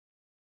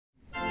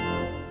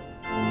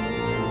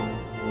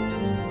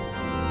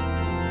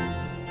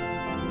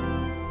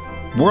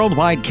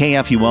Worldwide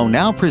KFUO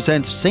now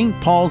presents St.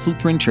 Paul's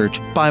Lutheran Church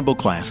Bible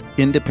Class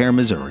in Des Peres,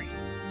 Missouri.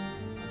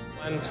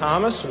 Glenn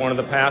Thomas, one of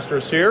the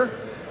pastors here.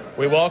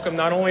 We welcome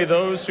not only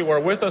those who are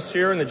with us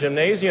here in the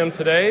gymnasium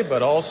today,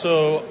 but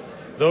also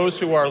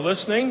those who are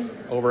listening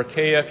over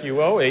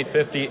KFUO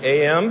 850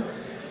 AM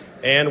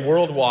and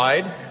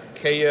worldwide,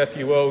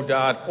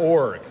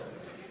 KFUO.org.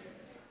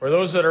 For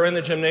those that are in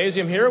the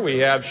gymnasium here, we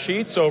have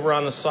sheets over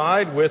on the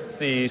side with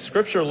the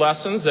scripture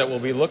lessons that we'll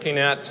be looking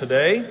at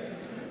today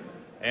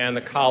and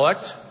the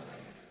collect.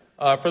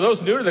 For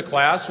those new to the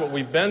class, what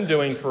we've been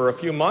doing for a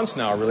few months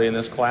now really in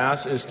this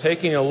class is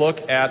taking a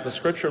look at the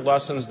scripture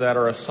lessons that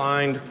are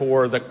assigned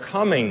for the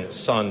coming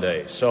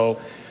Sunday. So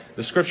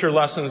the scripture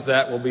lessons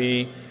that we'll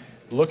be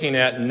looking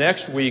at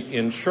next week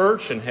in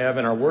church and have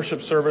in our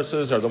worship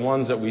services are the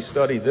ones that we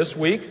study this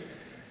week,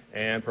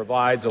 and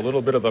provides a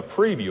little bit of a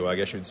preview, I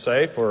guess you'd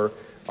say, for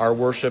our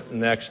worship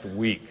next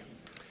week.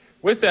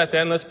 With that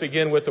then, let's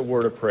begin with the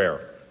word of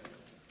prayer.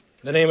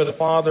 In the name of the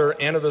Father,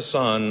 and of the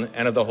Son,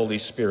 and of the Holy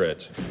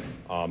Spirit.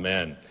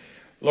 Amen.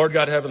 Lord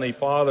God, Heavenly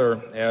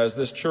Father, as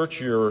this church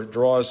year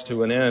draws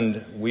to an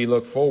end, we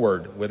look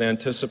forward with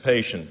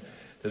anticipation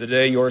to the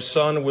day your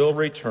Son will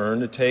return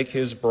to take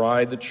his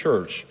bride, the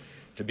church,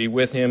 to be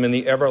with him in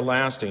the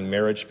everlasting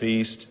marriage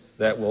feast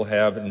that will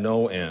have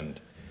no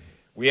end.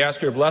 We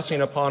ask your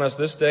blessing upon us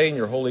this day and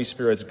your Holy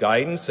Spirit's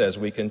guidance as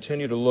we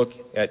continue to look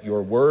at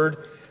your word.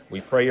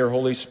 We pray your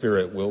Holy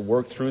Spirit will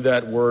work through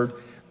that word,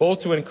 both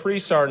to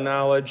increase our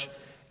knowledge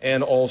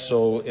and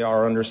also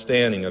our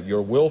understanding of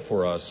your will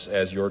for us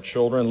as your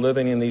children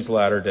living in these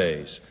latter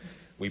days.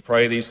 We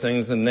pray these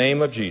things in the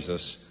name of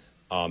Jesus.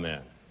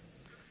 Amen.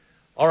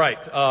 All right,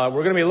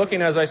 we're going to be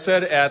looking, as I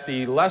said, at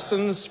the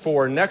lessons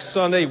for next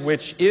Sunday,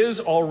 which is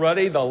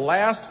already the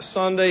last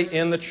Sunday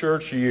in the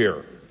church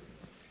year.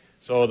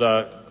 So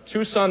the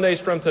 2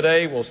 Sundays from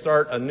today, we'll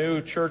start a new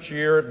church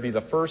year. It'll be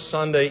the first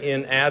Sunday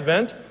in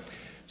Advent.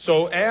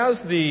 So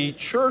as the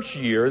church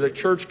year, the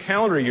church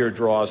calendar year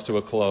draws to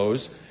a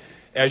close,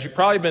 as you've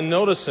probably been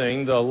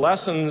noticing, the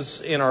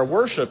lessons in our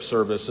worship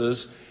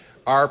services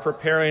are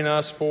preparing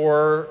us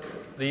for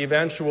the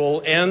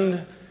eventual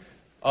end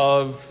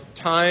of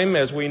time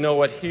as we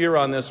know it here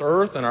on this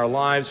earth and our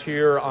lives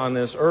here on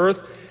this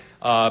earth,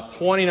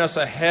 pointing us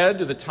ahead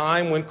to the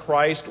time when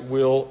Christ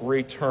will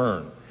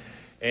return.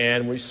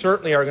 And we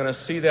certainly are going to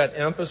see that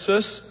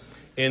emphasis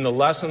in the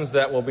lessons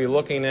that we'll be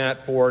looking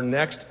at for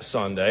next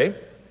Sunday.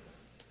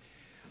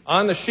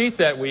 On the sheet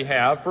that we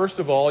have, first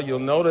of all, you'll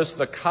notice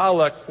the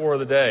collect for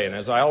the day. And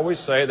as I always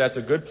say, that's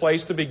a good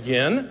place to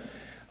begin.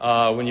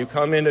 When you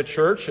come into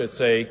church,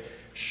 it's a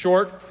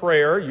short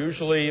prayer,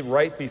 usually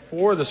right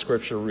before the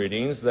scripture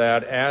readings,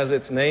 that, as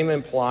its name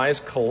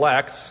implies,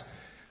 collects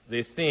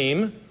the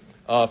theme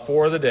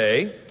for the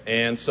day.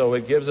 And so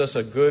it gives us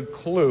a good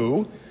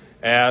clue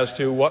as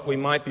to what we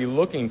might be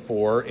looking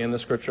for in the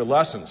scripture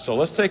lessons. So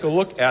let's take a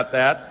look at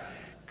that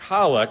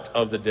collect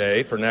of the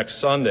day for next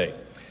Sunday.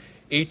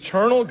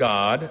 Eternal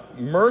God,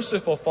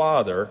 merciful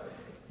Father,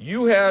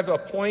 you have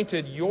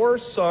appointed your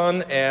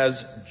Son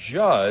as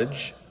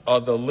judge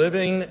of the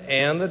living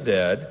and the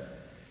dead.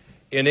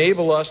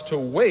 Enable us to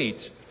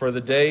wait for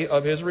the day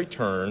of his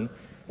return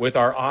with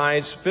our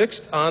eyes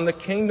fixed on the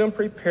kingdom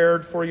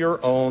prepared for your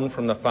own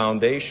from the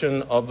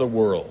foundation of the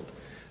world.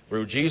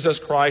 Through Jesus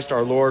Christ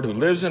our Lord, who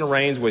lives and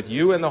reigns with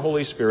you and the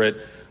Holy Spirit,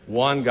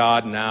 one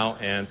God, now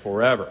and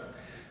forever.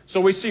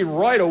 So we see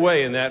right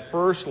away in that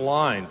first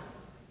line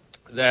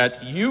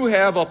that you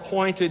have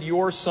appointed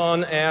your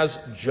Son as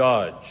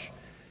judge.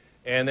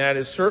 And that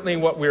is certainly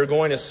what we're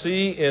going to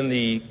see in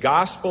the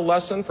gospel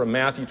lesson from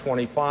Matthew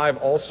 25,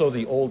 also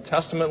the Old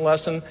Testament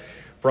lesson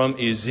from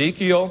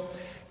Ezekiel.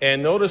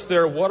 And notice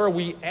there, what are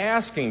we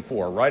asking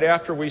for? Right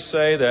after we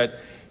say that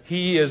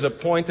he is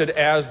appointed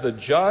as the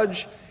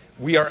judge,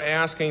 we are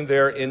asking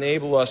there,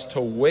 enable us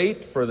to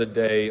wait for the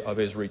day of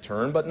his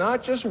return, but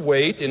not just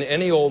wait in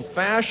any old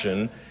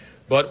fashion,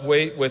 but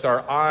wait with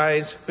our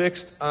eyes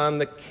fixed on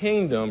the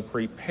kingdom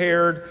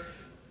prepared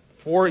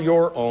for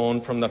your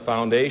own from the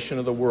foundation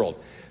of the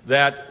world.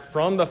 That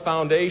from the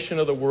foundation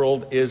of the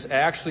world is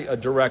actually a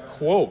direct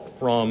quote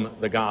from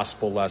the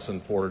gospel lesson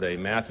for today,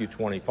 Matthew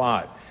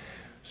 25.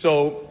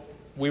 So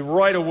we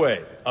right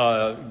away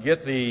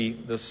get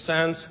the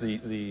sense,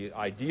 the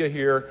idea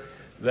here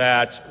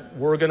that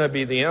we're going to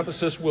be, the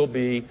emphasis will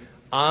be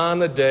on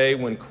the day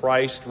when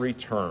Christ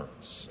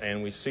returns.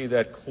 And we see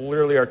that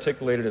clearly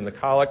articulated in the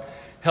collect.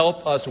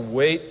 Help us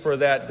wait for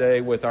that day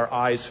with our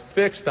eyes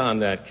fixed on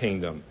that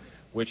kingdom,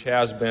 which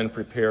has been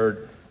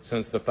prepared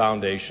since the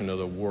foundation of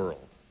the world.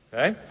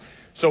 Okay?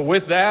 So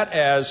with that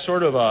as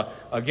sort of,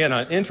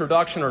 an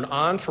introduction or an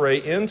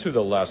entree into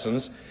the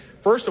lessons,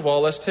 first of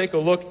all, let's take a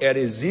look at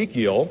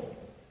Ezekiel,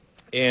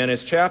 and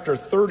it's chapter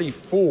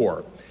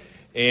 34.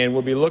 And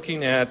we'll be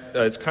looking at,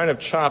 it's kind of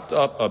chopped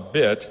up a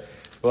bit,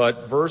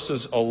 but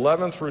verses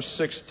 11 through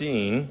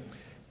 16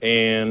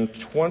 and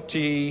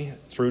 20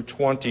 through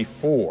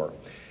 24.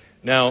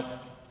 Now,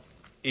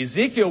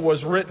 Ezekiel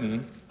was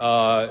written,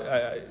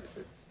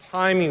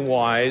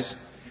 timing-wise,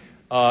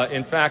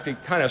 In fact,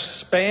 it kind of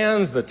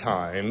spans the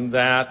time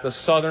that the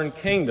southern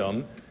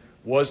kingdom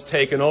was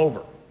taken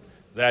over,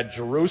 that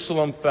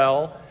Jerusalem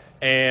fell,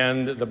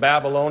 and the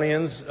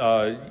Babylonians,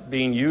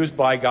 being used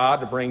by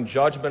God to bring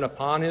judgment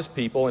upon his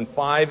people in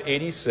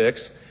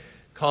 586,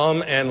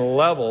 come and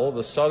level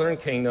the southern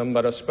kingdom,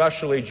 but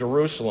especially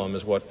Jerusalem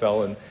is what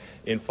fell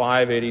in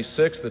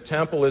 586. The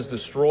temple is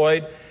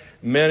destroyed.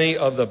 Many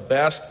of the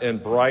best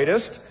and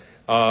brightest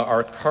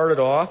are carted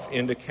off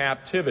into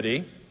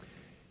captivity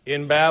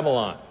in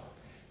Babylon.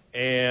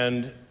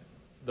 And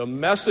the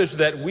message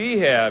that we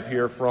have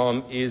here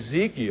from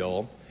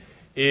Ezekiel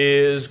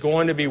is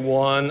going to be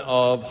one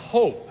of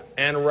hope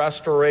and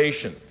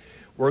restoration.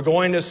 We're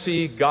going to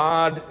see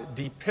God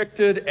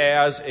depicted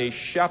as a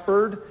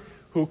shepherd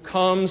who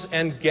comes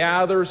and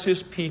gathers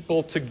his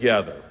people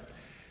together.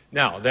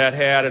 Now, that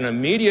had an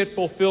immediate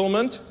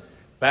fulfillment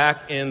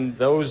back in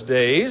those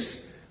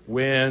days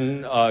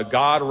when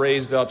God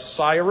raised up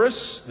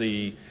Cyrus,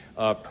 the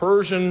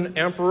Persian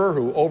emperor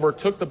who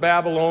overtook the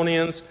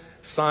Babylonians,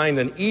 signed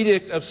an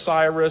edict of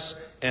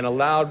Cyrus, and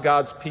allowed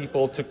God's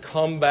people to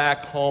come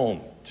back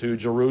home to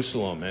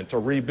Jerusalem and to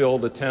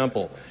rebuild the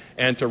temple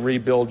and to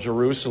rebuild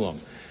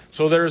Jerusalem.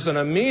 So there's an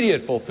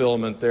immediate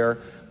fulfillment there,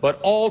 but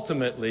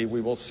ultimately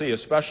we will see,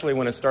 especially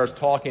when it starts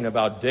talking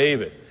about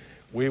David,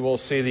 we will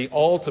see the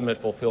ultimate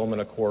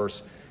fulfillment, of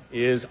course,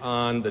 is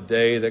on the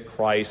day that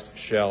Christ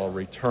shall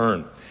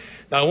return.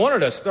 Now I wanted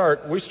to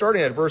start, we're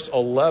starting at verse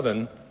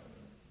 11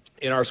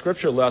 in our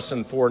scripture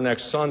lesson for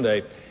next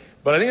Sunday,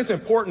 but I think it's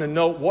important to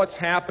note what's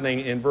happening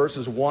in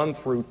verses 1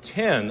 through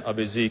 10 of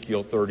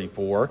Ezekiel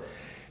 34.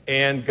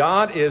 And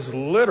God is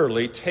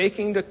literally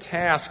taking to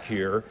task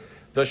here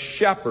the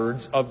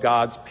shepherds of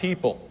God's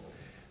people.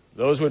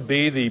 Those would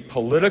be the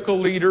political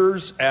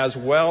leaders as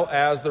well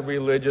as the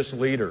religious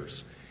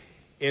leaders.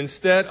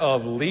 Instead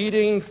of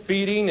leading,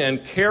 feeding,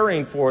 and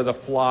caring for the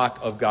flock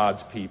of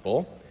God's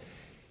people,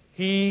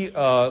 he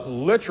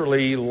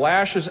literally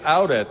lashes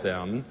out at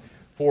them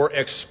for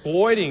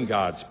exploiting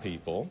God's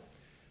people,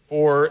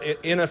 for,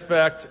 in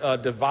effect,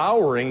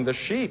 devouring the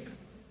sheep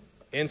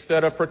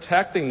instead of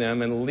protecting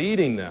them and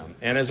leading them.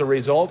 And as a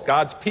result,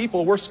 God's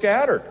people were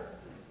scattered.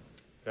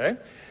 Okay?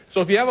 So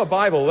if you have a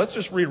Bible, let's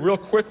just read real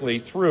quickly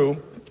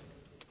through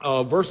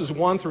verses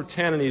 1 through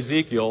 10 in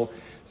Ezekiel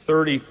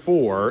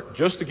 34,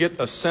 just to get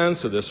a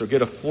sense of this or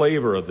get a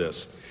flavor of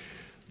this.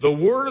 The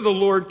word of the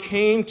Lord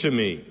came to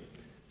me,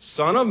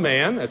 Son of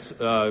man. That's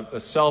a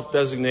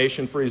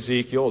self-designation for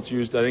Ezekiel. It's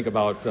used, I think,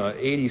 about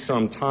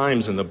 80-some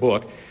times in the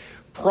book.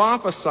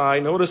 Prophesy,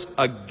 notice,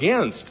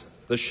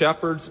 against the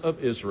shepherds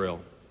of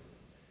Israel.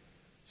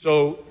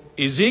 So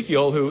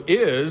Ezekiel, who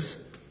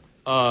is,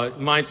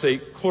 might say,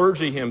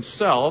 clergy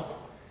himself,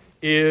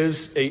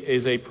 is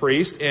a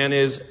priest and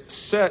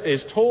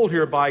is told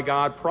here by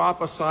God,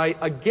 prophesy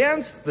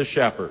against the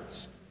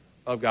shepherds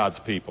of God's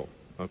people.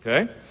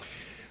 Okay?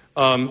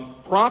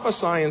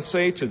 Prophesy and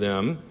say to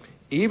them,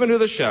 even to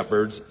the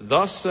shepherds,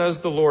 thus says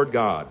the Lord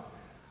God,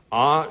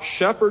 ah,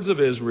 shepherds of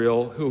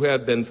Israel who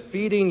have been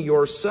feeding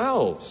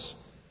yourselves,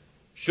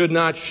 should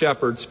not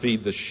shepherds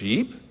feed the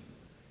sheep?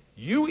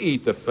 You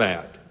eat the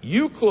fat,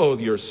 you clothe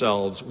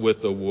yourselves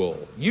with the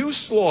wool, you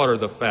slaughter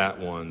the fat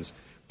ones,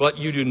 but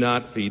you do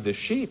not feed the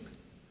sheep.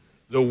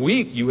 The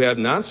weak you have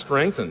not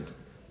strengthened,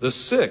 the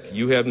sick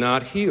you have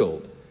not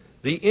healed,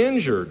 the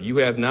injured you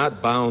have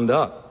not bound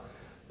up,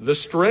 the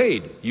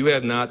strayed you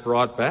have not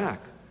brought back,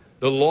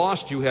 the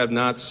lost you have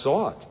not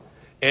sought,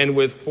 and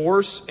with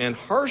force and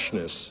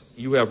harshness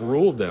you have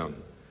ruled them.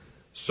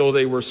 So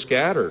they were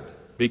scattered,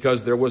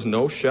 because there was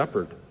no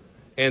shepherd,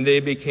 and they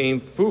became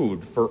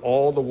food for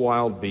all the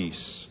wild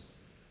beasts.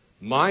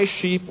 My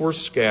sheep were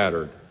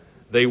scattered.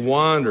 They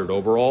wandered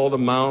over all the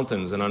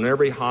mountains and on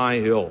every high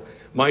hill.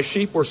 My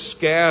sheep were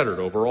scattered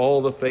over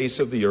all the face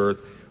of the earth,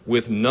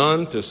 with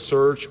none to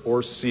search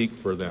or seek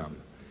for them.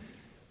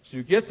 So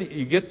you get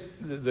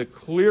the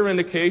clear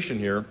indication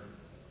here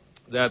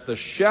that the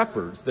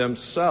shepherds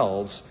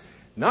themselves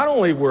not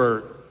only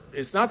were,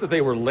 it's not that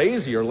they were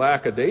lazy or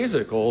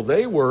lackadaisical,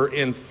 they were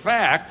in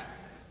fact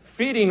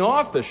feeding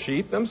off the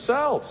sheep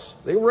themselves.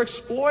 They were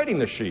exploiting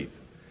the sheep.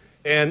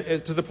 And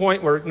to the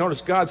point where,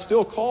 notice, God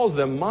still calls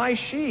them my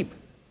sheep.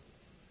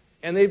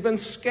 And they've been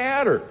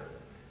scattered.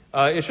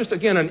 It's just,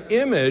 again, an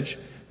image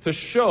to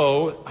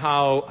show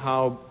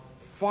how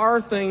far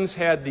things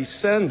had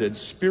descended,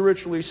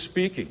 spiritually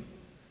speaking.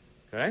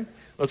 Okay?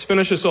 Let's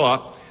finish this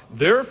off.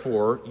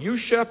 Therefore, you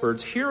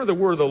shepherds, hear the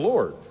word of the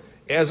Lord.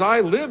 As I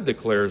live,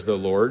 declares the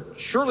Lord,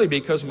 surely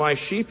because my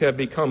sheep have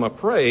become a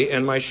prey,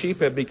 and my sheep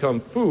have become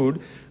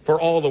food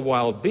for all the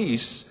wild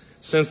beasts,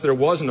 since there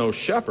was no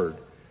shepherd,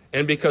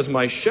 and because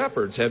my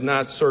shepherds have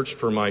not searched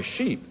for my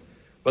sheep,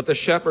 but the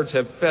shepherds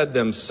have fed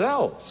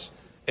themselves,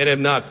 and have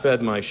not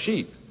fed my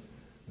sheep.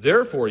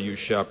 Therefore, you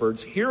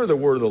shepherds, hear the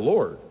word of the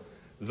Lord.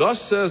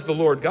 Thus says the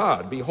Lord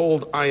God,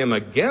 behold, I am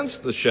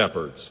against the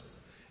shepherds,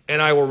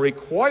 and I will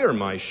require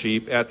my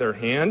sheep at their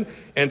hand,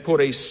 and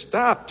put a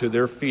stop to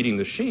their feeding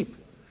the sheep.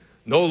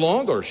 No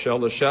longer shall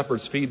the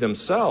shepherds feed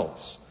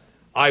themselves.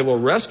 I will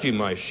rescue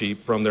my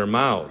sheep from their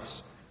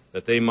mouths.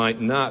 that they might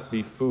not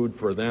be food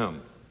for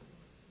them.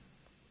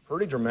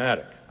 Pretty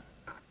dramatic.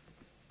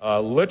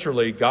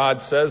 Literally, God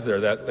says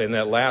there that in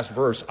that last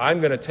verse, I'm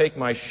going to take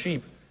my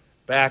sheep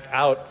back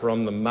out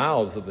from the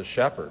mouths of the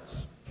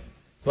shepherds.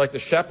 It's like the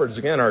shepherds,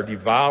 again, are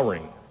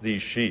devouring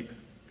these sheep.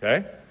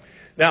 Okay?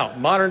 Now,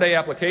 modern day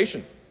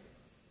application.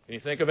 Can you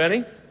think of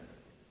any?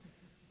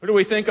 Who do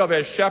we think of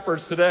as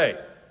shepherds today?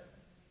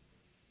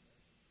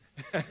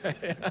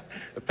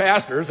 The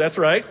pastors, that's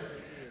right.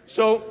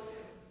 So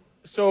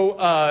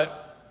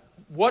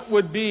what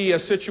would be a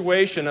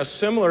situation, a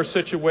similar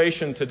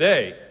situation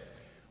today,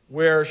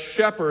 where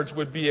shepherds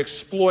would be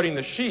exploiting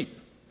the sheep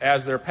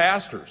as their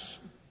pastors?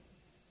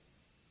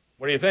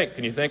 What do you think?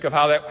 Can you think of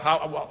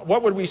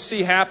what would we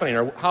see happening,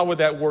 or how would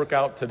that work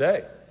out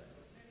today?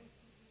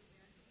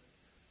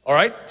 All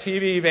right,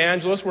 TV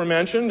evangelists were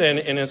mentioned, and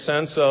in a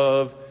sense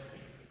of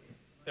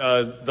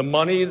the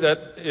money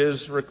that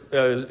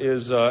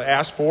is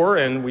asked for,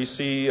 and we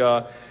see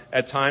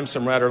at times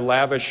some rather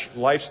lavish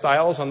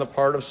lifestyles on the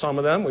part of some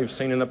of them. We've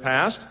seen in the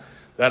past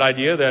that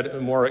idea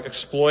that more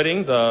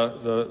exploiting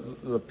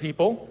the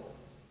people.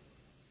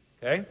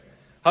 Okay,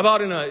 how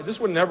about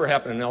this would never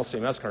happen in an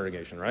LCMS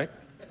congregation, right?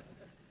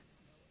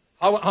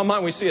 How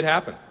might we see it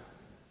happen?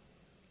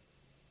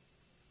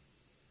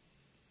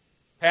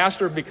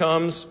 Pastor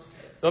becomes,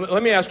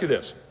 let me ask you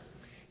this.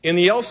 In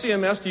the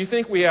LCMS, do you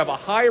think we have a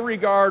high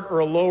regard or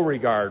a low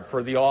regard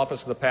for the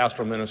office of the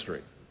pastoral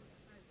ministry?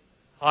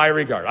 High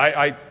regard.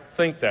 I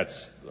think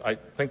that's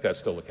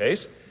still the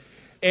case.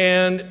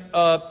 And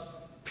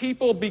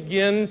people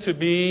begin to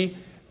be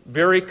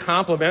very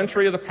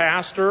complimentary of the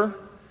pastor,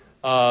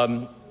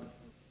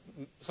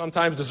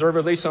 sometimes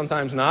deservedly,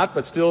 sometimes not,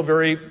 but still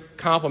very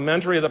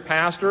complimentary of the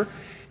pastor.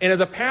 And if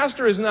the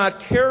pastor is not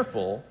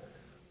careful,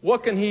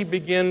 what can he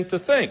begin to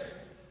think?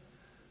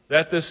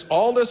 That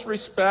all this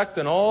respect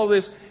and all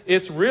this,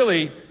 it's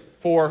really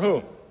for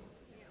whom?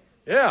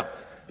 Yeah.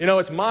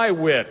 It's my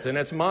wit, and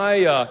it's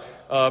my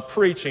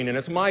preaching, and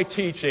it's my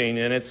teaching,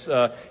 and it's,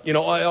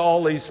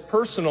 all these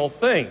personal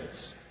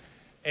things.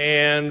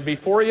 And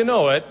before you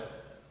know it,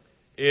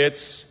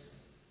 it's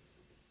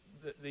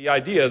the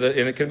idea that,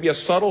 and it can be a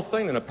subtle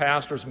thing in a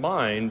pastor's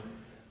mind,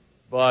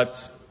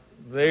 but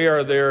they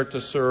are there to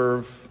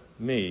serve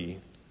me.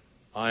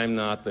 I'm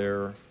not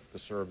there to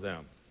serve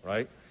them,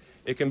 right?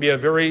 It can be a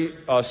very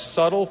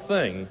subtle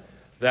thing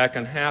that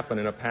can happen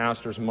in a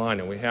pastor's mind,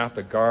 and we have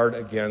to guard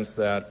against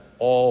that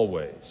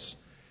always.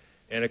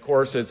 And of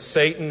course, it's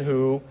Satan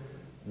who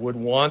would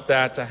want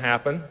that to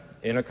happen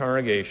in a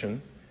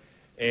congregation,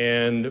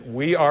 and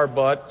we are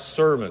but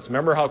servants.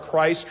 Remember how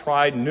Christ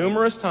tried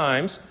numerous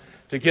times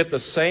to get the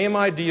same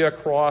idea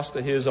across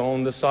to his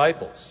own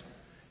disciples,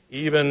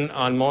 even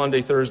on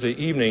Maundy, Thursday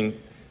evening,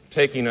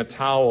 taking a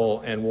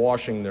towel and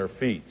washing their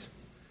feet.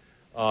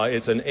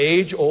 It's an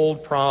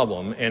age-old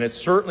problem, and it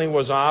certainly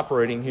was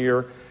operating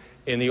here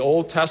in the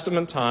Old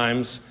Testament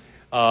times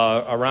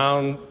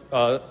around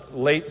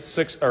early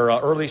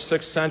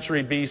 6th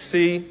century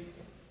B.C.,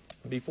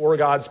 before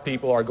God's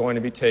people are going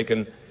to be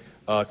taken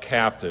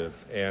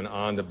captive and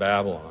on to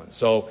Babylon.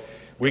 So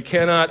we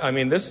cannot,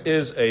 this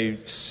is a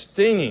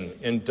stinging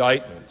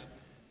indictment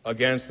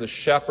against the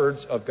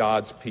shepherds of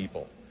God's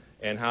people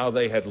and how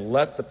they had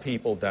let the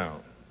people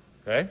down.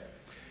 Okay?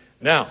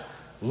 Now,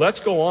 let's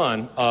go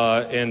on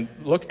and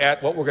look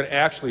at what we're going to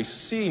actually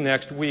see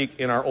next week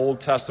in our Old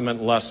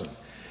Testament lesson.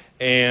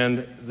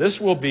 And this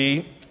will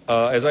be,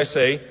 as I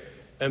say,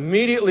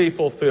 immediately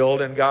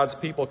fulfilled in God's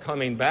people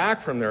coming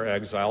back from their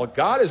exile.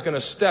 God is going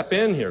to step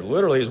in here,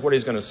 literally is what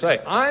he's going to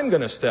say. I'm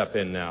going to step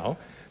in now,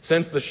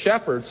 since the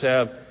shepherds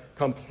have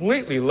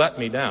completely let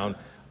me down.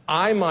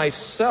 I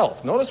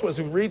myself, notice as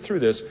we read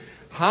through this,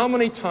 how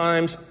many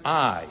times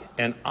I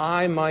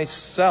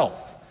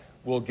myself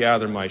will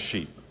gather my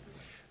sheep.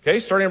 Okay,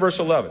 starting in verse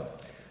 11.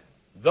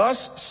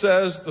 Thus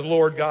says the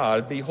Lord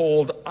God,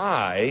 behold,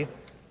 I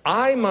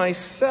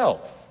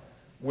myself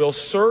will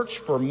search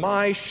for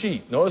my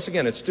sheep. Notice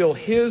again, it's still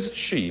his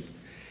sheep,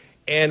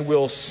 and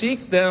will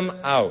seek them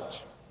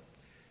out,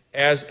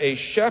 as a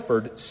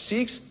shepherd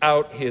seeks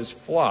out his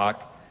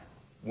flock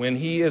when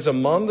he is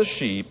among the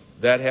sheep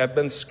that have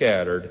been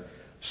scattered.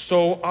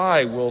 So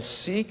I will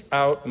seek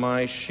out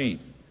my sheep,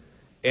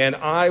 and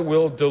I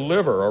will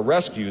deliver or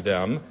rescue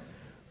them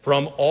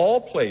from all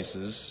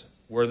places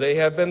where they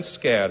have been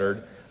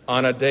scattered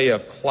on a day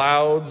of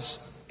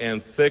clouds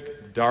and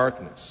thick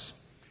darkness.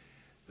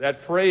 That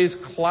phrase,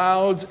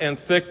 clouds and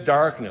thick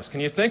darkness.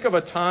 Can you think of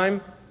a time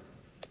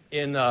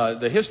in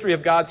the history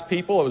of God's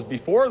people, it was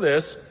before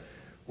this,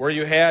 where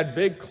you had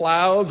big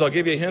clouds? I'll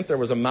give you a hint. There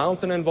was a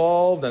mountain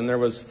involved, and there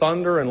was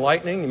thunder and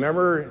lightning. You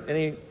remember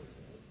any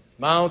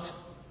Mount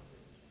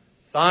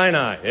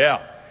Sinai?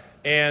 Yeah.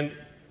 And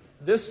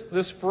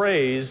this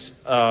phrase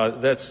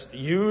that's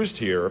used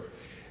here,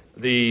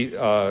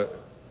 the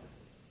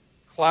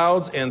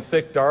clouds and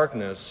thick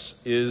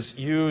darkness, is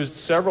used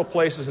several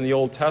places in the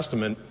Old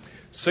Testament,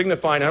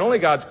 signifying not only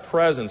God's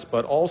presence,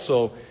 but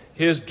also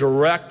his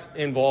direct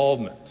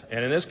involvement.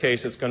 And in this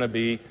case, it's going to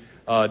be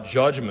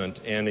judgment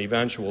and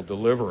eventual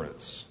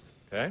deliverance.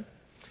 Okay?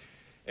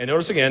 And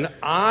notice again,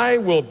 I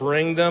will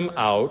bring them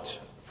out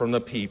from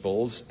the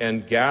peoples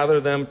and gather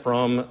them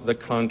from the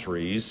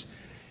countries,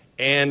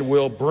 and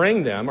will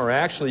bring them, or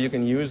actually you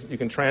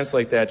can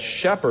translate that,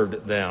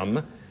 shepherd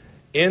them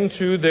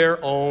into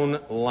their own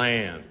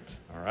land.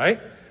 All right?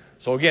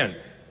 So again,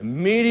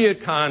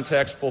 immediate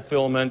context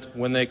fulfillment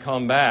when they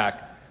come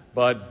back,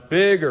 but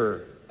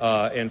bigger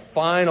and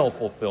final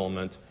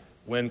fulfillment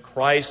when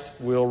Christ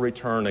will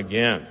return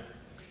again.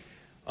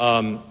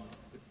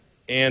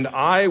 And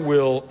I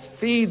will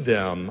feed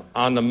them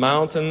on the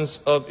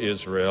mountains of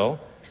Israel,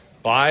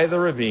 by the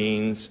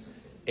ravines,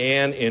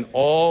 and in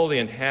all the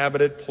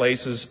inhabited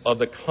places of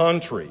the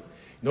country.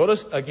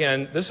 Notice,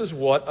 again, this is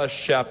what a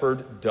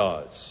shepherd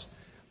does.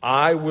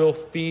 I will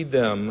feed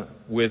them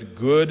with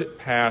good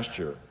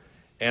pasture,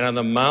 and on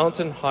the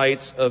mountain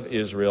heights of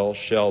Israel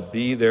shall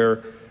be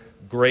their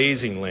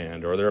grazing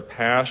land, or their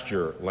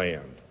pasture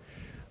land.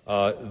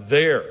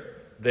 There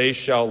they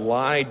shall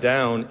lie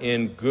down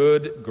in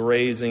good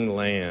grazing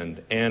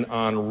land, and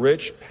on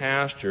rich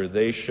pasture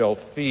they shall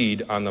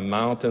feed on the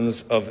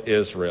mountains of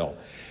Israel.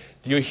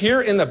 Do you hear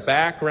in the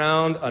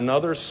background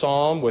another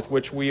psalm with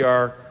which we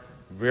are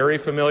very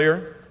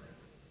familiar?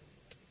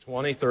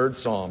 23rd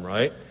Psalm,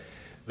 right?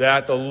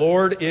 That the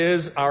Lord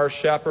is our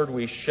shepherd,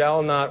 we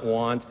shall not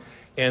want.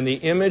 And the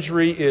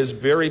imagery is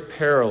very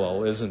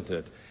parallel, isn't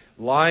it?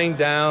 Lying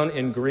down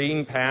in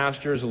green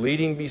pastures,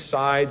 leading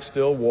beside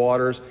still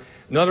waters.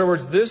 In other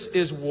words, this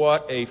is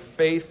what a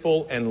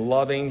faithful and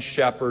loving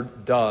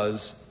shepherd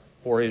does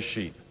for his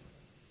sheep.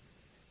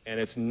 And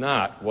it's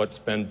not what's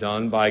been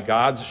done by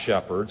God's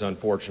shepherds,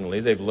 unfortunately.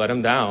 They've let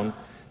him down.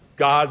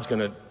 God's going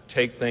to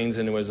take things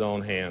into his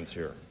own hands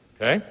here.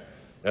 Okay?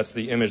 That's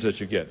the image that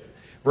you get.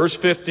 Verse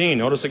 15,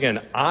 notice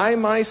again, I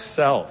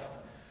myself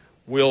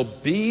will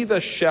be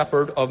the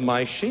shepherd of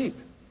my sheep,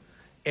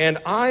 and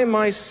I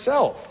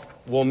myself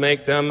will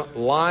make them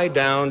lie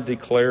down,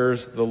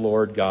 declares the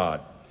Lord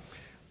God.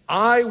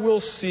 I will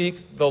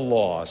seek the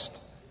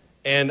lost,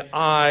 and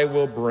I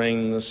will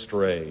bring the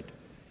strayed,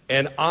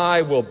 and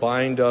I will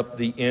bind up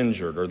the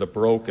injured or the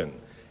broken,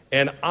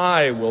 and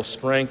I will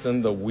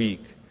strengthen the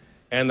weak,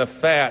 and the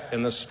fat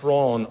and the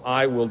strong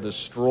I will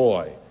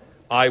destroy.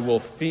 I will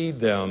feed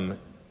them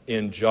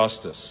in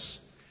justice.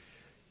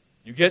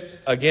 You get,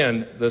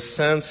 again, the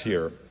sense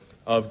here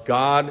of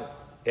God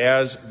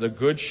as the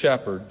good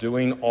shepherd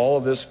doing all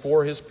of this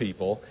for his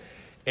people.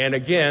 And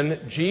again,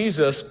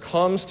 Jesus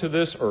comes to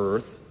this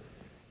earth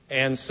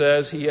and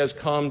says he has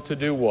come to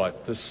do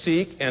what? To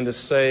seek and to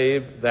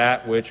save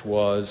that which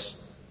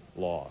was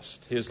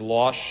lost, his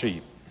lost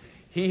sheep.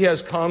 He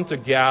has come to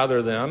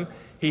gather them.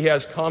 He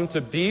has come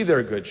to be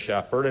their good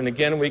shepherd. And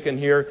again, we can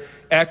hear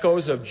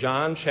echoes of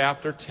John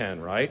chapter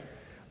 10, right?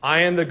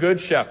 I am the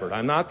good shepherd.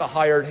 I'm not the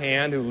hired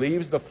hand who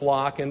leaves the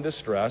flock in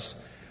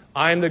distress.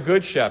 I am the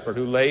good shepherd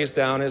who lays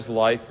down his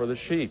life for the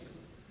sheep.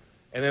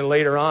 And then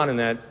later on in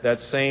that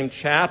same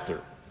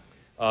chapter,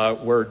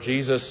 where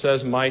Jesus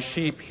says, my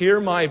sheep hear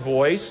my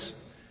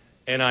voice,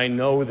 and I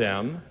know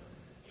them.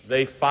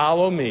 They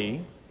follow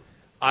me.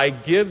 I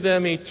give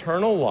them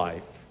eternal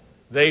life.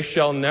 They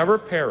shall never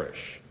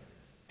perish,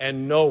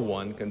 and no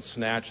one can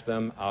snatch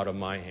them out of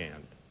my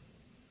hand.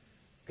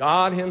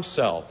 God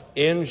himself,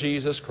 in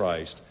Jesus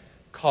Christ,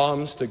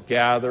 comes to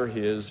gather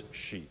his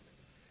sheep.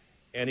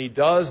 And he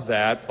does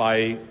that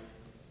by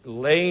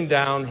laying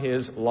down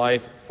his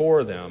life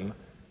for them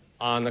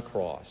on the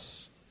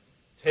cross,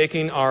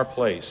 taking our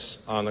place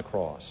on the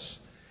cross.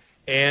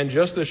 And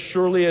just as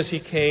surely as he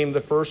came the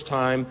first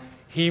time,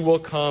 he will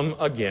come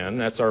again.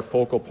 That's our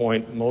focal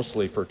point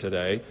mostly for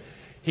today.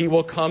 He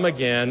will come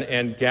again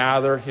and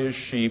gather his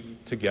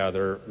sheep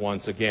together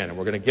once again. And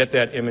we're going to get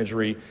that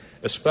imagery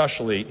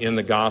especially in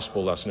the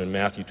gospel lesson in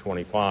Matthew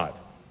 25.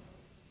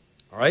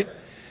 All right?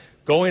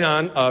 Going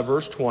on,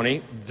 verse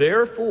 20,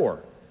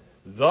 therefore,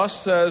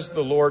 thus says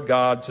the Lord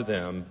God to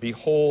them,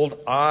 behold,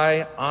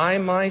 I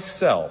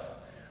myself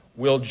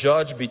will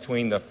judge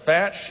between the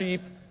fat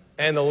sheep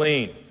and the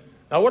lean.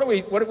 Now, what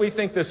do we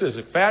think this is?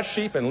 Fat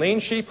sheep and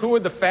lean sheep? Who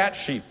would the fat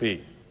sheep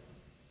be?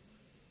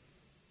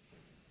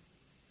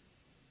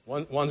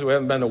 Ones who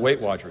haven't been to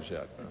Weight Watchers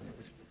yet.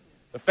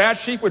 The fat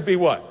sheep would be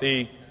what?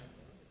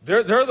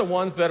 They're the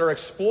ones that are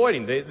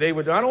exploiting. They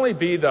would not only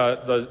be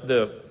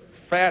the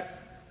fat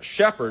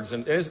shepherds,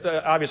 and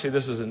obviously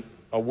this isn't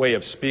a way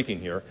of speaking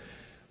here,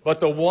 but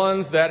the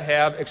ones that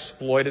have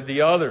exploited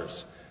the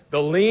others.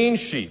 The lean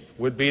sheep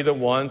would be the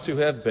ones who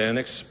have been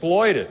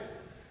exploited,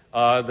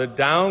 the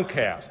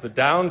downcast, the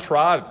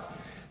downtrodden.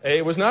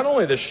 It was not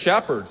only the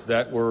shepherds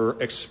that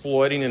were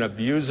exploiting and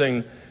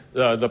abusing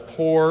the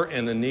poor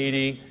and the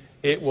needy,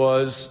 it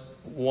was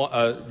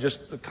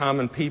just the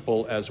common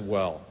people as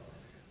well.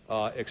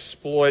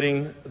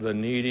 Exploiting the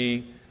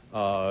needy,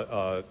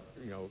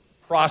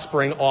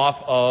 prospering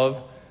off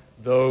of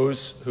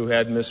those who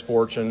had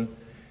misfortune.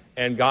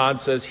 And God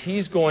says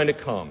he's going to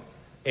come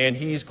and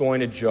he's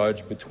going to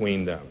judge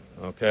between them.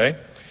 Okay?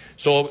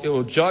 So it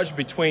will judge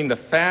between the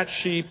fat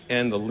sheep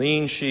and the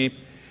lean sheep,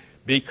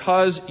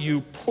 because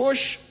you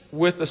push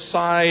with the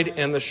side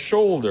and the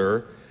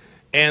shoulder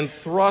and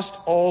thrust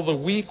all the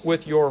weak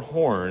with your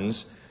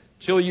horns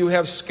till you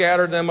have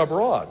scattered them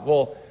abroad.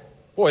 Well,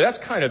 boy, that's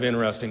kind of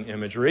interesting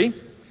imagery.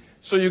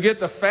 So you get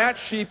the fat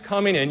sheep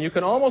coming in. You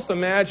can almost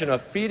imagine a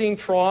feeding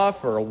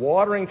trough or a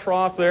watering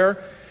trough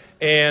there.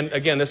 And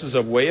again, this is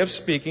a way of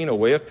speaking, a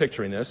way of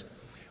picturing this.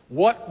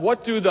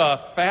 What do the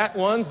fat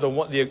ones,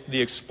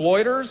 the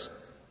exploiters,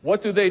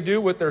 what do they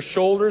do with their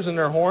shoulders and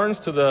their horns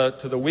to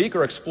the weak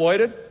or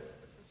exploited?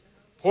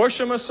 Push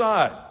them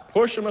aside.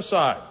 Push them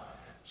aside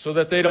so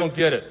that they don't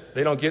get it.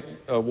 They don't get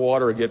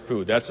water or get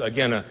food. That's,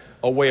 again,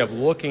 a way of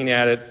looking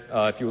at it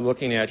if you're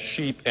looking at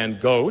sheep and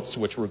goats,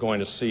 which we're going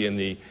to see in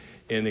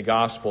the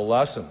gospel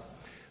lesson.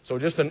 So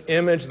just an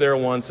image there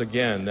once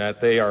again, that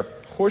they are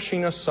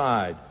pushing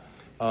aside,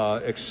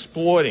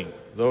 exploiting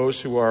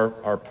those who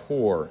are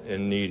poor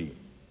and needy.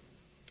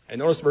 And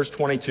notice verse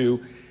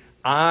 22,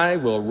 I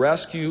will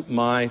rescue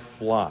my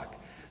flock.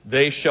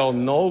 They shall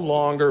no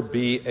longer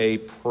be a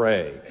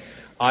prey.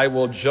 I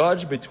will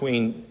judge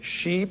between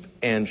sheep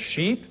and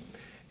sheep.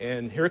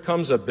 And here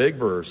comes a big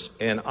verse.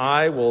 And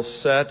I will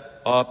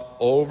set up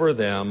over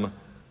them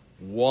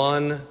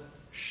one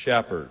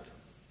shepherd,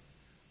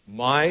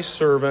 my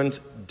servant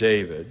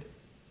David,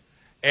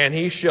 and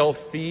he shall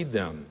feed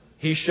them.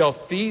 He shall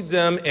feed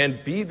them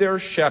and be their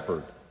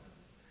shepherd.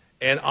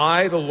 And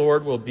I, the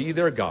Lord, will be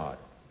their God.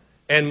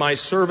 And my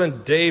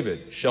servant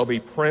David shall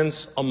be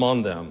prince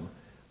among them.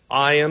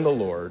 I am the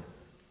Lord,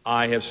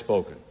 I have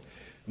spoken.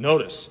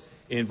 Notice,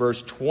 in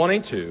verse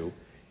 22,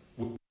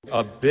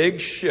 a big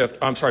shift,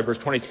 verse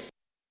 23,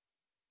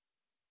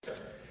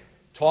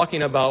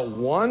 talking about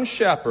one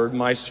shepherd,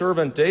 my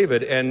servant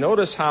David, and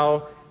notice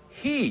how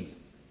he,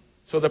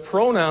 so the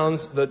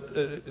pronouns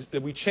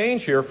that we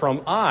change here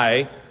from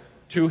I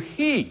to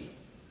he.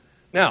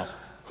 Now,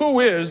 who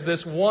is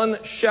this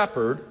one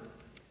shepherd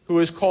who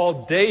is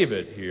called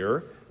David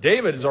here?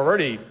 David has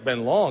already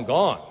been long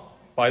gone,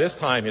 by this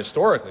time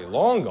historically,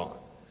 long gone.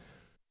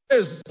 There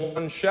is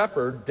one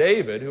shepherd,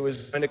 David, who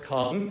is going to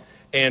come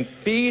and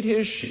feed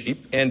his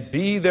sheep and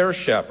be their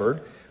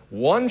shepherd,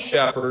 one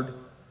shepherd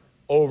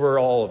over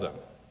all of them.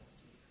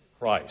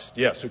 Christ,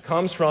 yes, who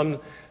comes from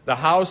the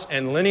house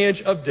and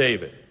lineage of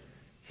David.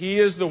 He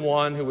is the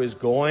one who is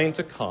going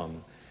to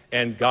come,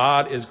 and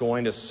God is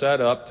going to set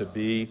up to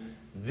be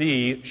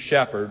the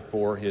shepherd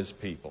for his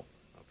people.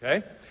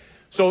 Okay?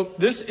 So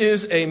this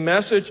is a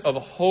message of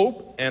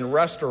hope and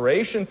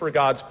restoration for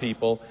God's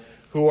people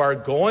who are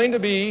going to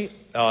be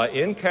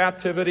in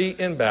captivity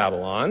in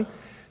Babylon.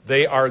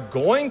 They are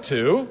going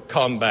to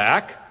come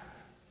back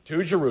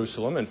to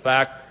Jerusalem. In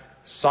fact,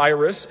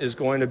 Cyrus is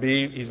going to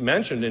be, he's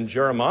mentioned in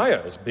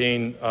Jeremiah as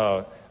being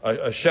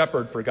a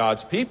shepherd for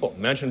God's people,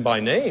 mentioned by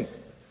name.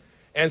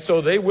 And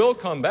so they will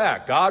come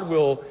back. God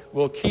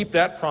will keep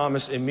that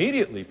promise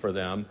immediately for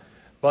them.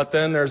 But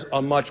then there's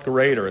a much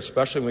greater,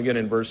 especially when we get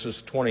in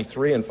verses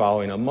 23 and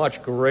following, a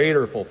much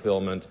greater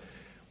fulfillment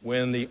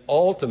when the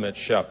ultimate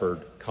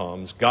shepherd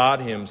comes. God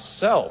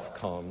himself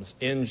comes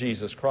in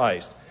Jesus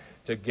Christ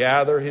to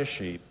gather his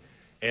sheep.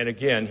 And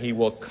again, he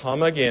will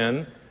come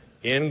again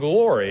in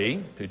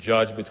glory to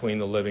judge between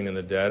the living and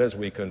the dead, as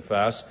we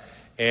confess.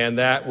 And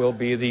that will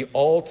be the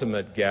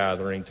ultimate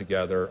gathering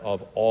together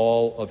of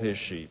all of his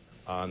sheep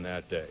on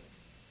that day.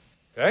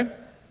 Okay?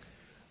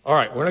 All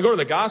right, we're going to go to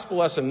the gospel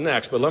lesson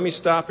next, but let me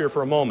stop here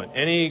for a moment.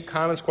 Any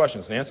comments,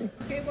 questions? Nancy?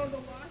 Okay, well, the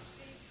lost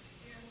sheep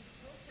in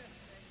Old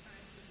Testament times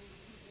would be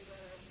people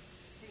that are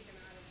taken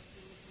out of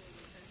Jerusalem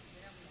and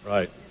sent to Babylon.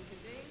 Right. In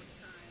today's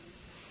time,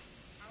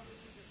 how would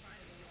you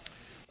define the lost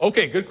sheep?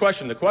 Okay, good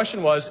question. The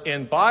question was,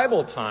 in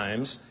Bible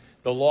times,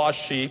 the lost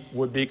sheep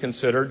would be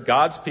considered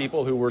God's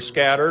people who were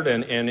scattered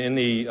and in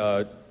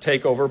the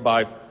takeover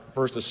by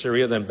first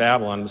Assyria, then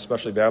Babylon,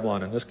 especially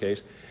Babylon in this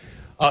case.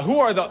 Who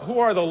are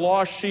the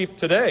lost sheep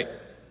today?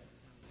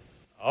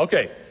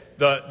 Okay,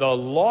 the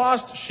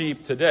lost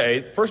sheep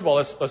today, first of all,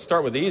 let's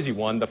start with the easy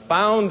one. The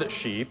found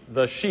sheep,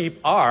 the sheep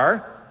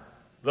are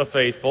the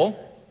faithful,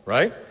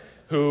 right?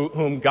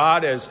 Whom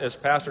God, as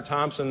Pastor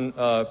Thompson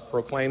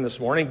proclaimed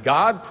this morning,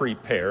 God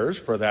prepares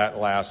for that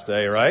last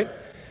day, right?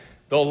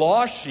 The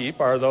lost sheep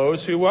are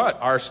those who what?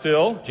 Are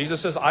still,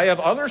 Jesus says, I have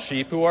other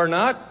sheep who are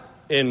not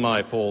in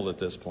my fold at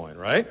this point,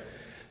 right?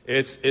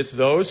 It's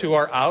those who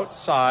are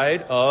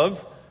outside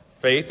of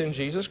faith in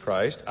Jesus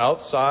Christ,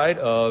 outside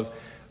of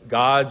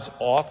God's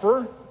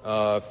offer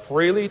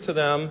freely to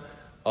them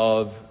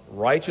of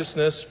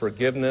righteousness,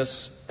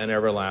 forgiveness, and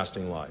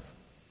everlasting life.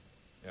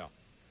 Yeah.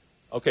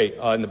 Okay,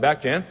 in the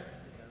back, Jan?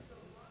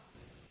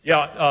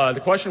 Yeah,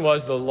 the question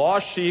was, the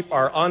lost sheep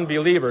are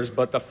unbelievers,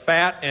 but the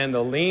fat and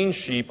the lean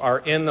sheep are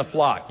in the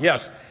flock.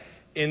 Yes,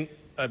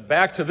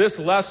 back to this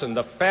lesson,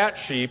 the fat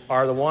sheep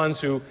are the ones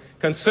who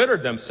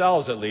considered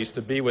themselves, at least,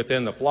 to be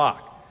within the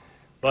flock.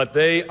 But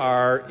they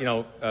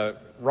are,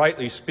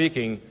 rightly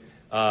speaking,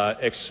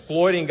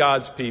 exploiting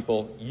God's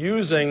people,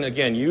 using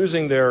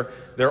their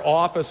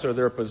office or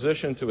their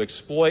position to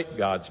exploit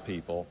God's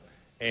people,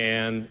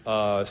 and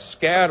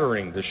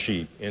scattering the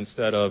sheep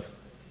instead of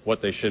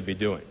what they should be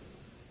doing.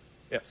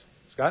 Yes,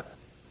 Scott?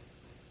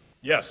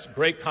 Yes,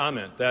 great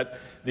comment. That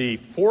the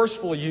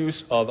forceful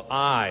use of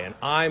I and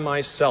I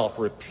myself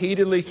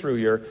repeatedly through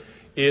here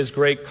is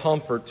great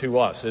comfort to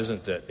us,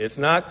 isn't it? It's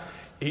not.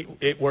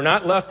 We're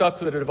not left up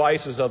to the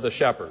devices of the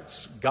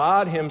shepherds.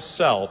 God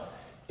himself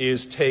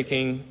is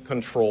taking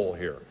control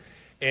here.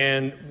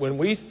 And when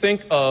we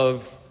think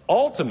of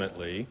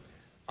ultimately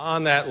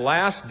on that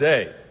last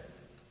day,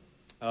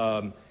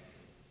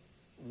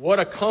 what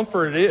a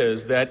comfort it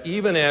is that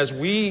even as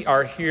we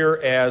are here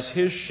as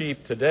his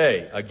sheep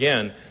today,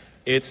 again,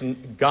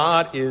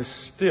 God is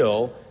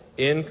still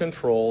in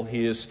control.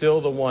 He is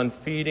still the one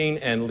feeding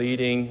and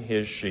leading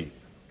his sheep.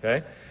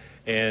 Okay?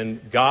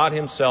 And God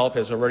himself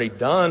has already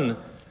done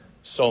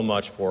so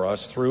much for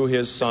us through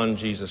his Son,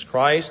 Jesus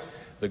Christ,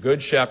 the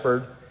Good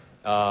Shepherd,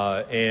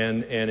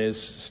 and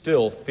is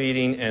still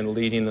feeding and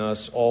leading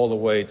us all the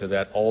way to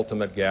that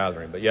ultimate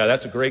gathering. But yeah,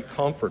 that's a great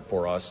comfort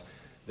for us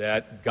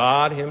that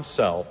God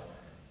himself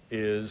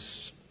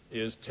is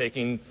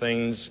taking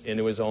things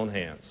into his own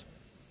hands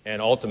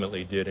and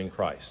ultimately did in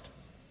Christ.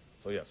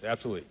 So yes,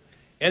 absolutely.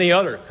 Any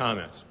other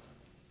comments?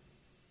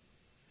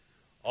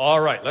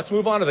 All right, let's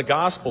move on to the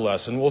gospel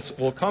lesson.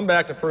 We'll come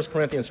back to 1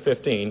 Corinthians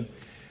 15,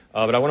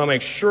 but I want to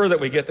make sure that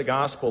we get the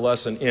gospel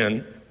lesson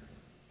in.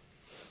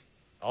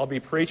 I'll be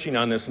preaching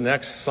on this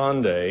next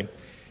Sunday,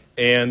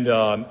 and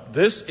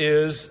this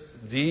is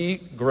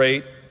the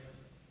great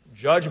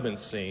judgment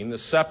scene, the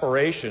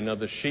separation of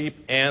the sheep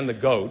and the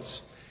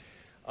goats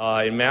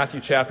in Matthew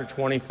chapter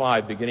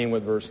 25, beginning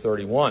with verse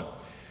 31.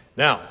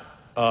 Now,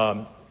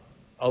 a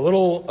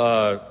little,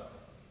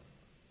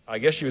 I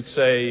guess you would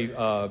say,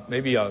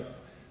 maybe a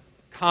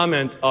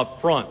comment up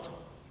front.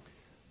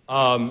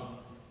 The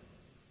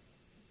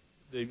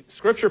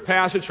scripture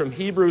passage from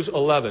Hebrews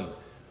 11,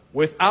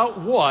 without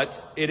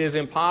what it is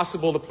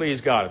impossible to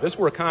please God. If this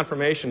were a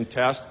confirmation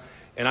test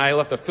and I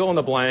left a fill in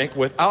the blank,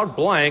 without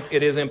blank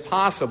it is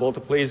impossible to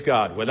please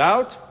God.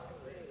 Without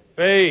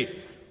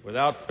faith.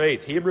 Without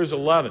faith. Hebrews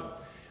 11,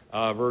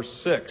 verse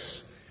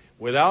 6.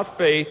 Without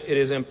faith it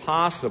is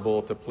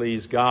impossible to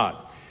please God.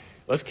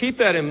 Let's keep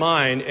that in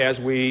mind as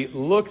we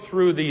look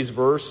through these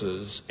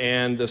verses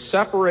and the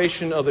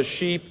separation of the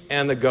sheep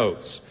and the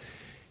goats.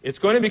 It's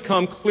going to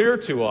become clear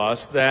to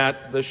us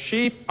that the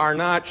sheep are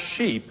not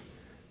sheep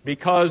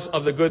because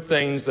of the good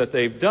things that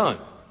they've done.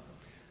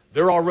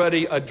 They're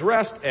already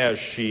addressed as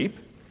sheep,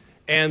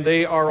 and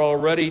they are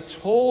already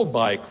told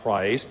by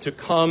Christ to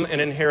come and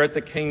inherit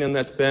the kingdom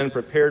that's been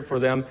prepared for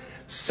them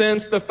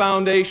since the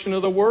foundation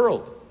of the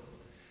world.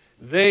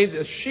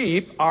 The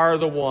sheep, are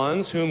the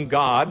ones whom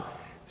God,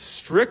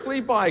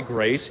 strictly by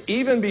grace,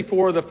 even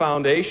before the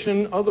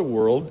foundation of the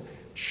world,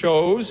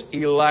 chose,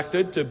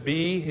 elected to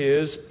be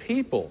his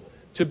people,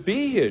 to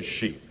be his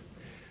sheep.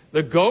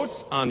 The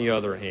goats, on the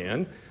other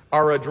hand,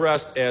 are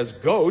addressed as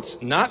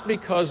goats, not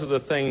because of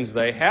the things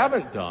they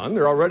haven't done.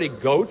 They're already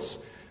goats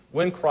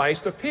when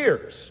Christ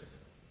appears.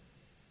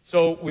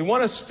 So we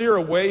want to steer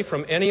away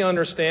from any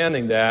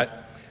understanding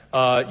that,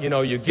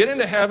 you get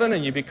into heaven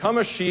and you become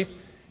a sheep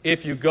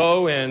if you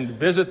go and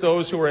visit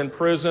those who are in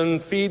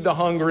prison, feed the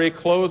hungry,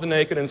 clothe the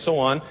naked, and so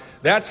on.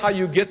 That's how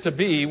you get to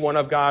be one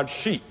of God's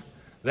sheep.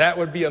 That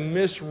would be a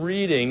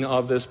misreading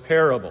of this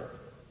parable.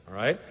 All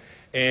right?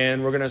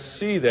 And we're going to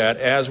see that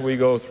as we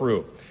go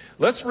through.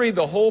 Let's read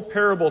the whole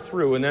parable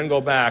through and then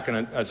go back.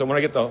 And so when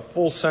I get the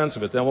full sense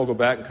of it, then we'll go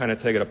back and kind of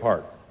take it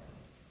apart.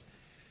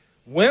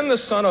 When the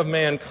Son of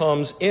Man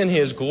comes in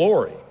his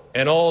glory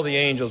and all the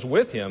angels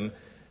with him,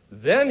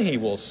 then he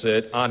will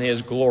sit on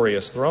his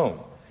glorious throne.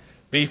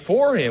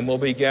 Before him will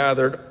be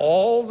gathered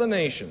all the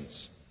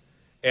nations,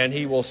 and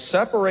he will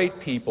separate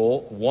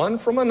people one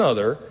from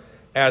another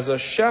as a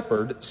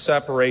shepherd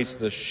separates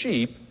the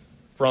sheep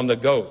from the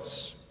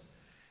goats.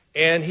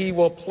 And he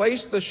will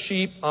place the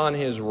sheep on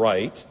his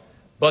right,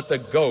 but the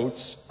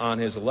goats on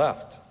his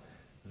left.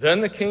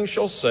 Then the king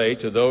shall say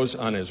to those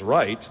on his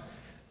right,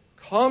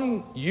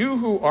 "Come, you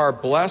who are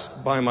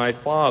blessed by my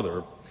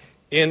Father,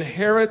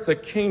 inherit the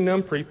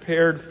kingdom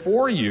prepared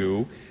for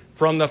you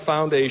from the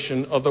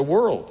foundation of the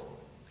world.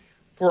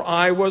 For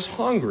I was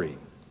hungry,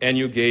 and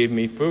you gave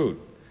me food.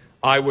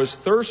 I was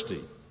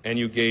thirsty, and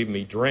you gave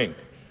me drink.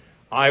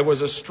 I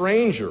was a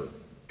stranger,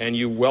 and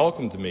you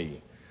welcomed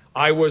me.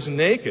 I was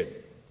naked,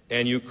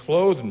 and you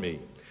clothed me.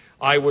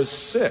 I was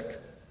sick,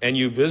 and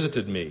you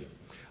visited me.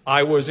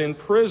 I was in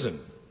prison,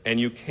 and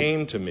you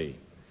came to me."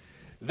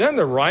 Then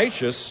the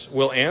righteous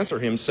will answer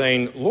him,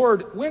 saying,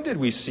 "Lord, when did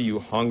we see you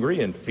hungry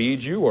and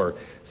feed you, or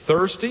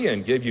thirsty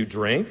and give you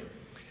drink?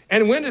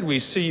 And when did we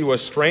see you a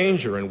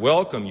stranger and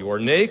welcome you, or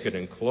naked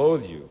and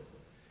clothe you?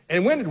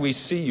 And when did we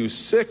see you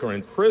sick or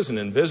in prison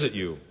and visit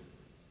you?"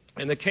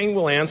 And the king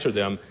will answer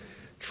them,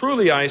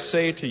 "Truly I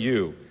say to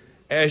you,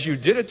 as you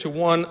did it to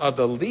one of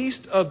the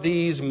least of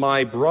these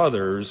my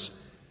brothers,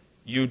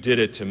 you did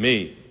it to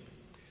me."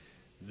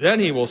 Then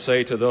he will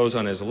say to those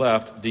on his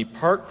left,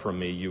 "Depart from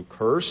me, you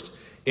cursed,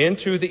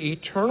 into the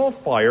eternal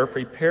fire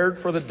prepared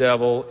for the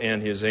devil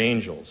and his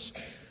angels.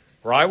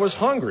 For I was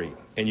hungry,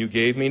 and you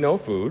gave me no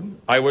food.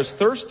 I was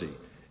thirsty,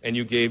 and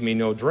you gave me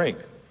no drink.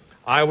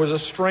 I was a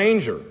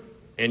stranger,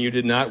 and you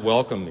did not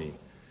welcome me.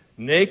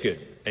 naked,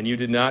 and you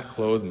did not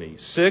clothe me,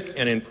 sick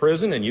and in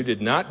prison, and you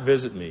did not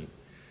visit me.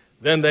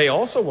 Then they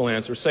also will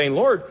answer, saying,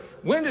 Lord,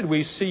 when did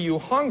we see you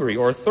hungry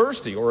or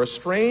thirsty or a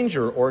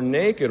stranger or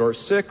naked or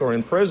sick or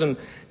in prison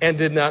and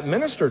did not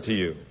minister to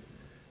you?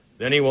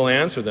 Then he will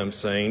answer them,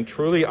 saying,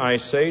 Truly I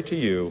say to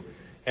you,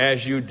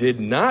 as you did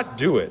not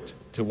do it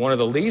to one of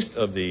the least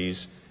of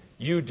these,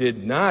 you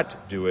did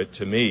not do it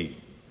to me.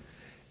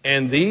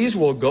 And these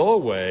will go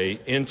away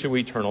into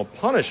eternal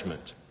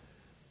punishment,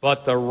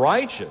 but the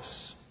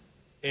righteous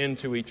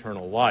into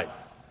eternal life.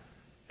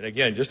 And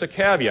again, just a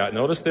caveat.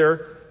 Notice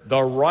there,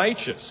 the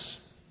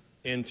righteous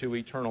into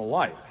eternal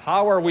life.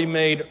 How are we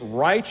made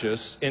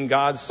righteous in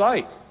God's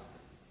sight?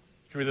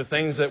 Through the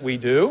things that we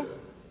do?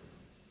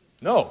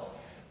 No.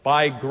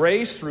 By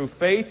grace through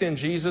faith in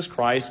Jesus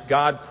Christ,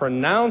 God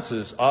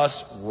pronounces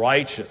us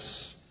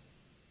righteous.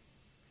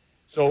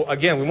 So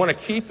again, we want to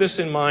keep this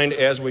in mind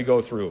as we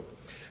go through.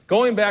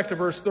 Going back to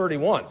verse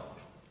 31,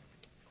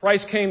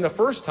 Christ came the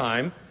first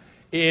time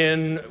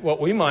in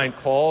what we might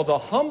call the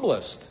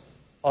humblest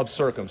of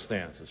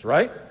circumstances,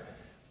 right?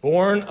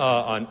 Born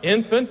an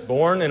infant,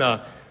 born in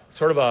a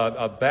sort of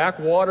a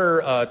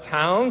backwater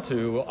town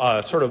to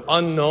sort of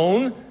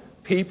unknown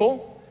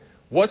people.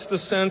 What's the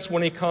sense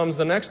when he comes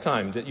the next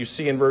time that you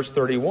see in verse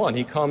 31?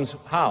 He comes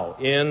how?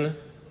 In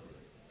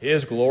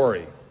his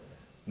glory.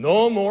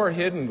 No more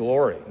hidden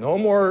glory. No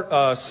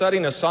more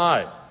setting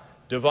aside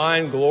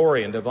divine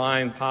glory and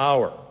divine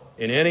power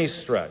in any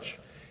stretch.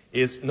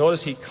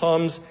 Notice he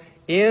comes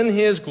in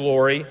his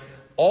glory.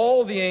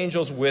 All the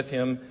angels with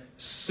him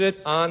sit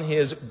on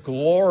his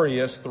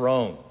glorious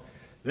throne.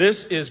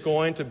 This is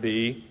going to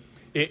be,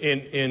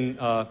 in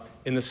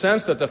the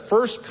sense that the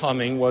first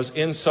coming was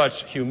in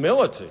such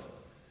humility,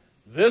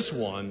 this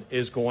one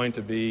is going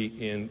to be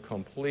in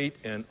complete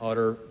and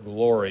utter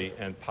glory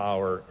and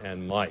power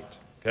and might.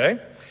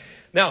 Okay?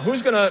 Now,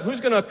 who's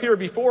gonna appear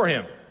before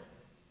him?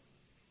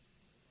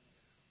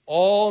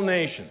 All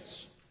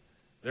nations.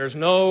 There's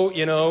no,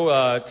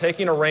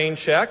 taking a rain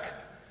check.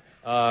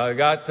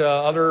 Got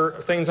other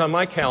things on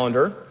my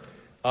calendar.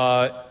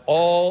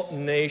 All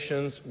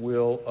nations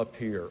will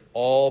appear.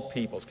 All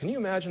peoples. Can you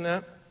imagine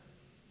that?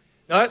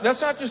 Now,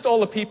 that's not just all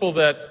the people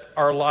that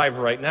are alive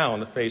right now on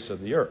the face of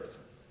the earth.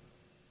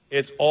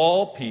 It's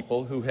all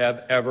people who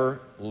have ever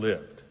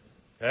lived.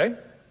 Okay?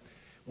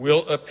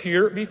 Will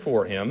appear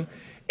before him,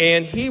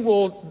 and he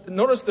will,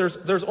 notice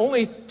there's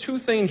only two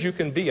things you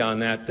can be on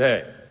that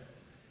day.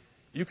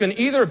 You can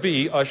either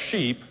be a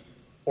sheep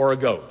or a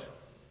goat.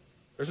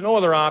 There's no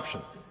other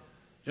option.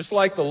 Just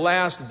like the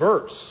last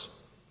verse,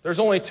 there's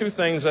only two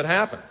things that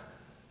happen.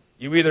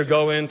 You either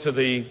go into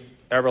the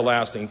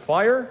everlasting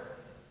fire,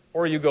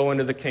 or you go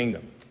into the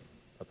kingdom,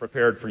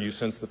 prepared for you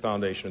since the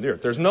foundation of the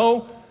earth. There's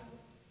no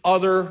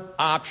other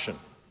option.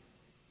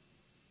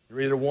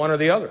 You're either one or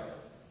the other.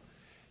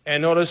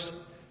 And notice,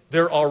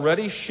 they're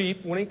already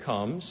sheep when he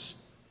comes,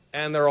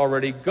 and they're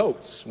already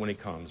goats when he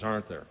comes,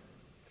 aren't there?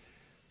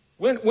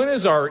 When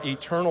is our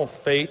eternal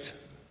fate,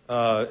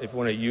 if we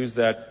want to use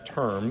that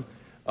term,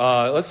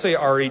 let's say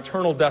our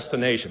eternal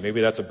destination,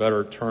 maybe that's a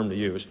better term to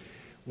use.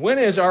 When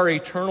is our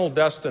eternal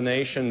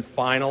destination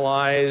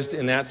finalized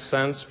in that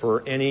sense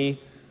for any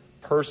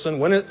person?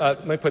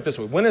 Let me put it this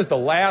way. When is the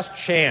last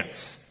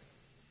chance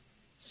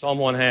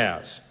someone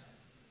has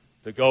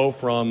to go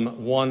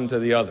from one to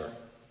the other?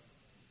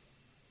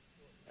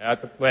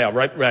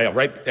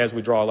 Right as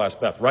we draw our last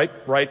breath,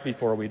 right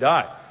before we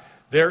die.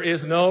 There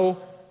is no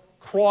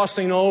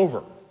crossing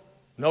over,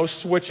 no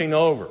switching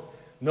over,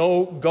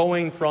 no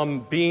going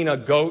from being a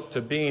goat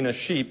to being a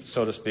sheep,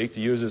 so to speak, to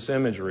use this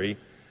imagery,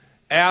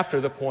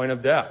 after the point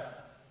of death.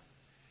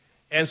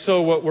 And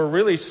so what we're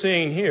really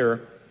seeing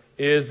here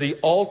is the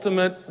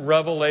ultimate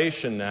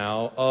revelation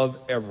now of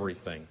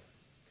everything.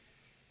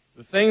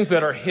 The things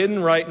that are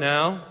hidden right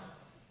now,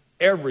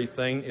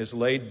 everything is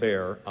laid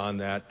bare on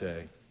that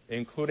day,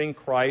 including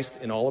Christ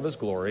in all of his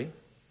glory,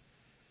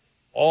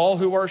 all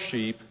who are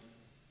sheep,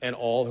 and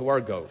all who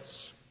are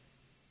goats.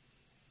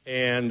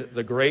 And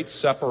the great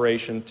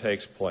separation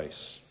takes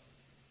place.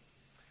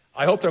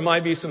 I hope there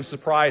might be some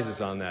surprises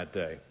on that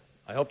day.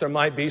 I hope there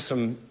might be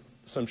some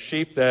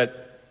sheep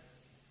that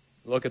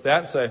look at that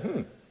and say,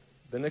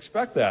 didn't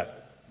expect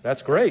that.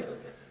 That's great.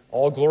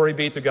 All glory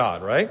be to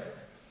God, right?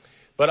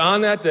 But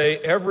on that day,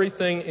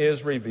 everything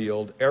is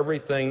revealed.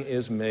 Everything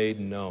is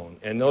made known.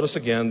 And notice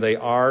again, they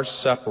are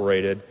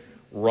separated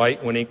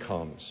right when he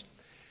comes.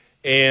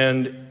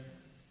 And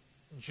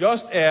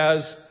just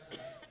as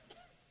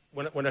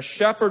when a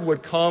shepherd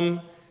would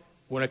come,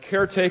 when a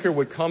caretaker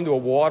would come to a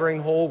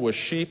watering hole with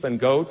sheep and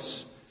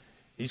goats,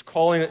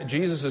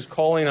 Jesus is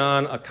calling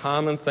on a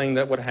common thing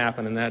that would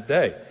happen in that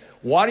day.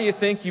 Why do you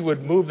think you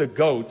would move the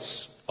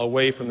goats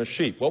away from the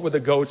sheep? What would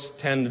the goats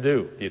tend to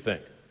do you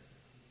think?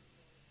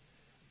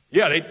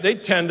 Yeah, they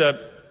tend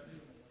to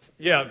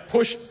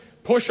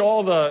push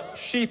all the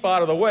sheep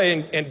out of the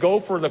way and go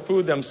for the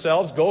food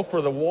themselves, go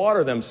for the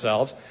water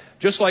themselves,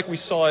 just like we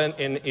saw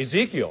in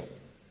Ezekiel.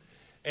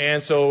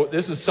 And so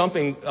this is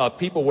something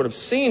people would have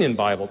seen in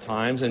Bible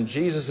times, and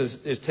Jesus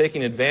is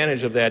taking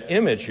advantage of that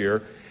image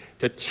here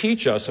to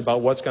teach us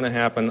about what's going to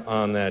happen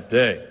on that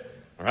day.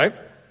 All right?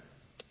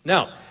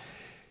 Now,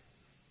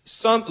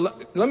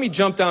 let me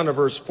jump down to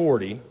verse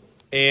 40.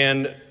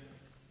 And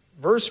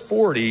verse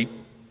 40,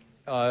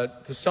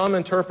 to some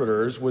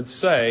interpreters, would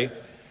say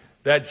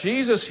that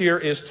Jesus here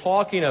is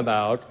talking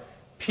about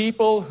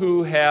people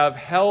who have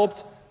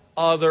helped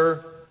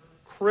other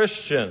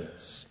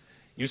Christians.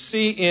 You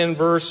see in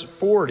verse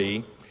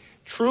 40,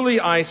 "Truly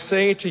I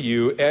say to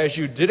you, as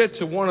you did it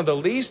to one of the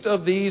least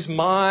of these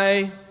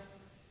my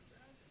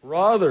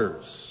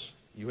brothers,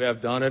 you have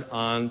done it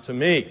unto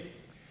me."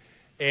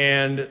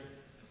 And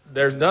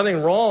there's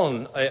nothing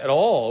wrong at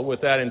all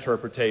with that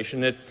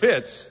interpretation. It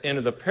fits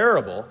into the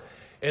parable.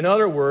 In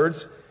other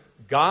words,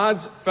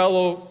 God's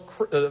fellow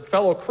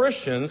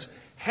Christians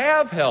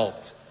have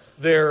helped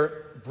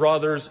their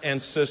brothers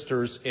and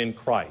sisters in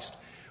Christ.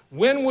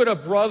 When would a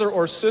brother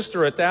or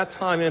sister at that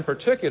time in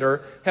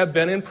particular have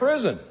been in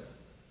prison?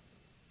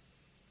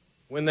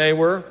 When they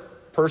were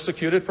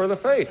persecuted for the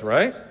faith,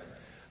 right?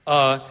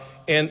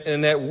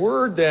 And that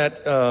word that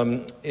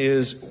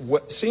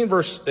see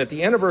at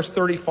the end of verse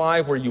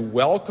 35 where you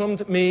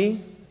welcomed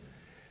me,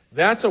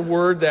 that's a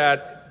word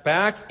that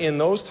back in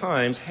those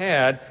times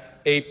had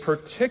a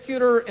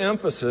particular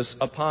emphasis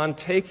upon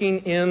taking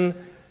in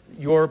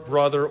your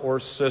brother or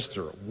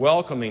sister,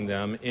 welcoming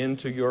them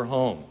into your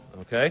home,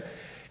 okay?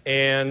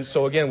 And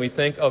so again, we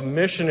think of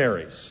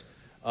missionaries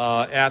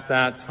at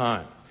that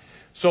time.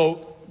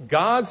 So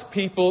God's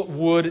people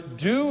would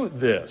do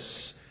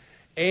this.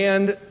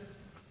 And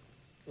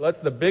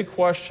the big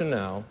question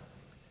now,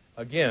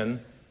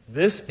 again,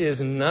 this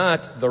is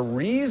not the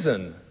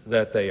reason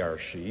that they are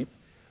sheep,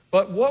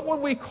 but what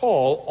would we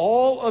call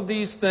all of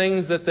these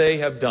things that they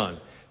have done?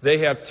 They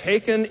have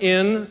taken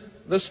in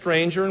the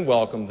stranger and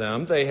welcomed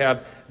them. They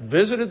have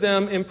visited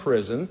them in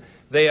prison.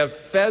 They have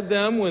fed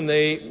them when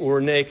they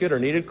were naked or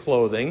needed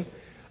clothing.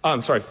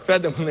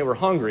 Fed them when they were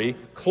hungry,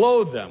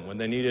 clothed them when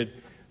they needed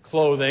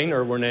clothing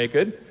or were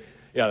naked.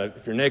 Yeah,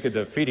 if you're naked,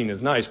 the feeding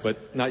is nice,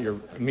 but not your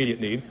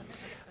immediate need.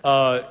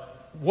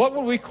 What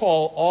would we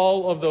call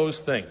all of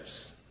those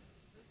things?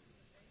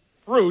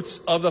 Fruits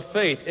of the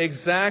faith,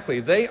 exactly.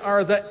 They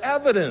are the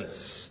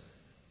evidence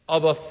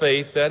of a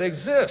faith that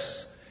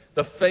exists.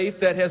 The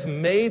faith that has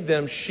made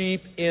them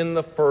sheep in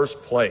the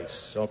first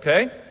place,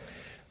 okay?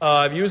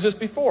 I've used this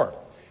before.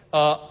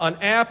 An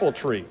apple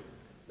tree.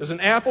 Does an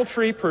apple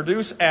tree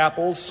produce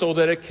apples so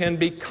that it can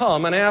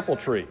become an apple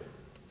tree?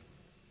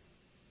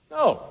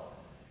 No.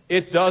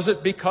 It does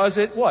it because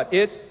it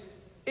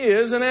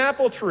is an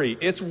apple tree.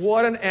 It's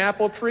what an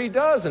apple tree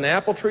does. An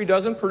apple tree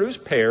doesn't produce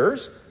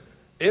pears.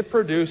 It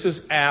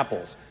produces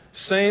apples.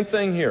 Same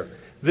thing here.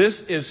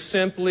 This is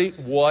simply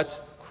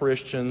what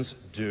Christians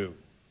do.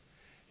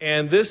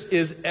 And this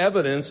is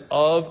evidence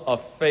of a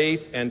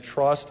faith and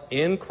trust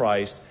in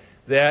Christ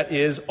that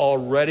is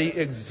already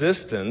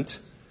existent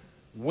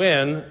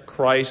when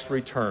Christ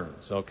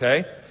returns,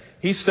 okay?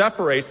 He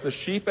separates the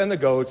sheep and the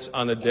goats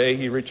on the day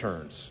he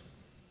returns.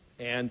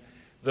 And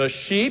the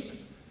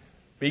sheep,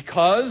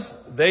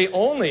 because they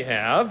only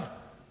have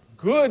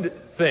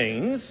good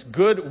things,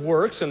 good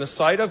works in the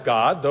sight of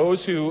God,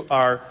 those who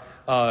are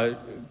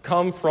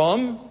come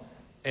from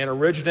and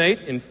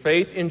originate in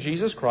faith in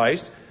Jesus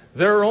Christ,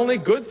 there are only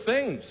good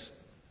things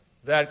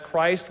that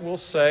Christ will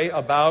say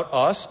about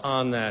us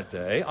on that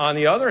day. On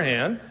the other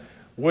hand,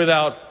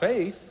 without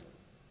faith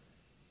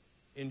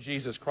in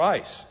Jesus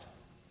Christ,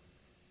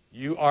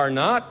 you are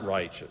not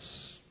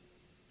righteous.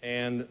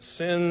 And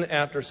sin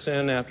after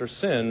sin after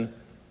sin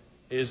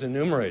is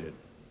enumerated.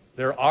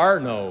 There are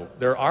no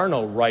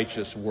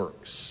righteous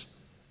works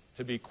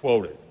to be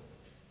quoted.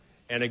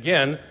 And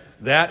again,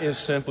 that is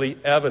simply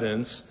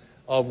evidence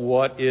of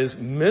what is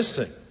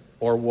missing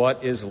or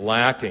what is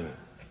lacking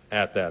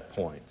at that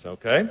point,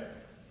 okay?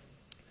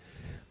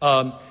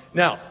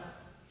 Now,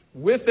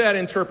 with that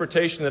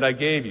interpretation that I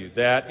gave you,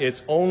 that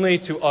it's only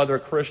to other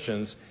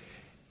Christians,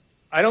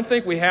 I don't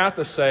think we have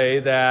to say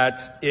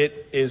that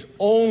it is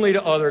only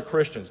to other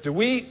Christians.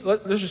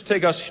 Let's just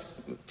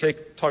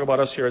talk about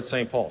us here at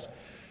St. Paul's.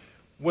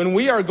 When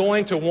we are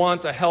going to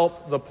want to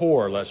help the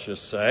poor, let's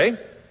just say,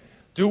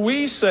 do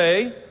we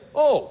say,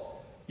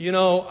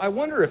 I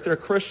wonder if they're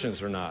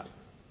Christians or not?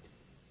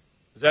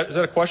 Is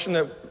that a question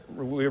that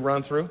we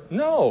run through?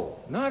 No,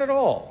 not at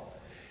all.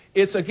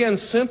 It's, again,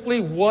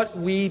 simply what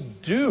we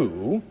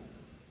do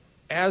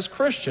as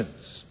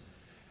Christians.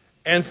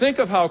 And think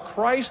of how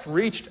Christ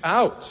reached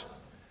out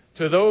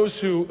to those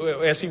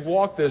who, as he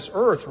walked this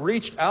earth,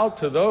 reached out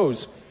to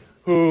those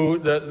who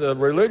the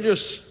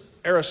religious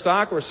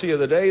aristocracy of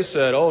the day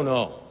said, oh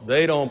no,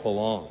 they don't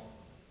belong.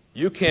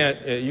 You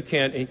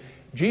can't.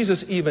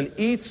 Jesus even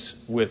eats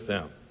with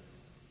them.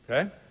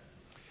 Okay?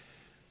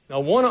 Now,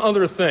 one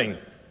other thing,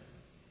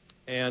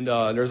 and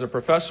there's a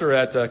professor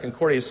at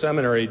Concordia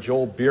Seminary,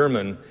 Joel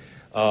Bierman,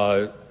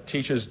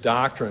 teaches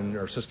doctrine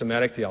or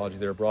systematic theology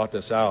there, brought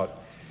this out.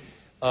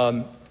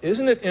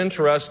 Isn't it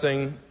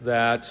interesting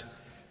that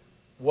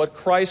what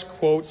Christ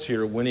quotes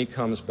here when he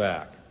comes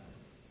back,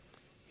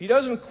 he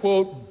doesn't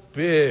quote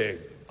big,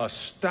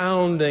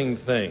 astounding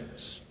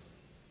things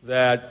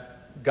that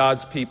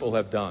God's people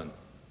have done.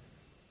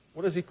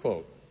 What does he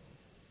quote?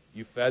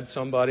 You fed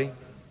somebody.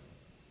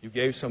 You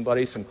gave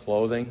somebody some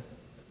clothing.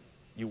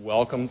 You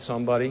welcomed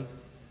somebody.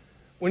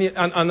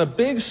 On the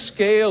big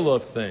scale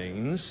of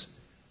things,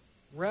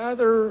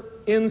 rather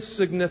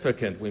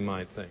insignificant, we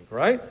might think,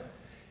 right?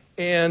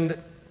 And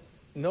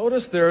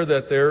notice there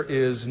that there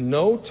is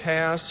no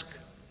task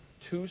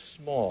too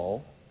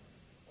small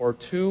or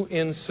too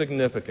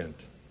insignificant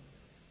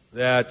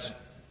that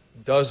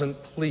doesn't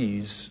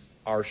please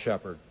our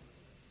shepherd.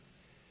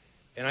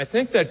 And I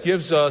think that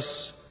gives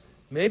us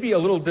maybe a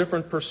little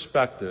different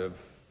perspective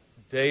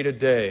day to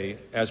day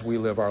as we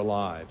live our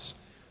lives.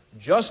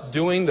 Just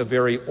doing the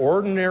very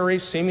ordinary,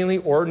 seemingly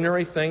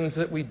ordinary things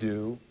that we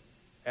do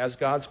as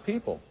God's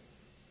people.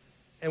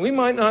 And we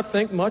might not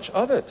think much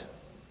of it.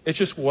 It's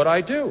just what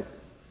I do.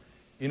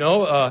 You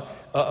know,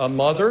 a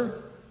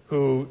mother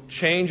who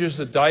changes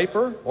the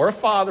diaper, or a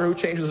father who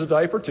changes the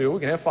diaper too. We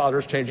can have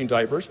fathers changing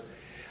diapers.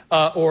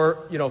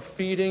 Or, you know,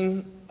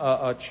 feeding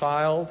a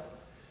child,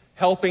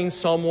 helping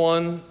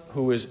someone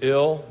who is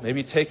ill,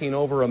 maybe taking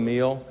over a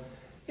meal.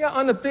 Yeah,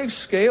 on the big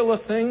scale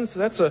of things,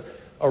 that's a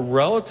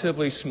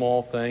relatively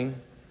small thing.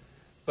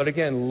 But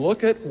again,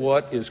 look at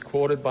what is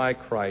quoted by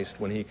Christ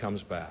when he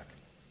comes back.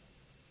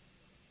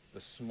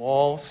 The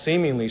small,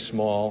 seemingly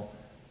small,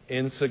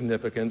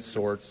 insignificant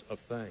sorts of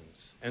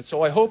things. And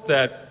so I hope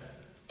that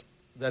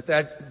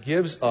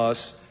gives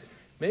us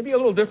maybe a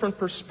little different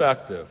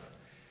perspective.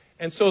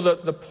 And so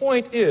the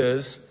point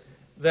is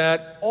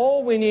that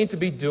all we need to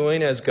be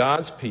doing as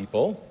God's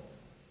people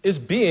is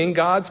being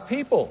God's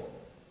people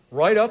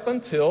right up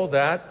until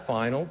that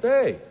final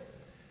day.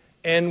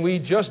 And we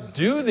just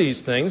do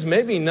these things,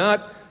 maybe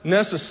not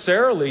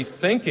necessarily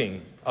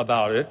thinking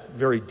about it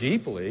very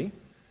deeply.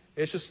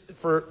 It's just,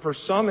 for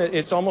some,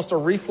 it's almost a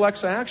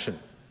reflex action.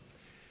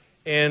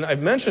 And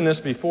I've mentioned this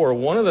before.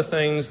 One of the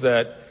things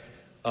that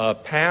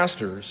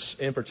pastors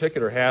in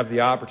particular have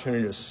the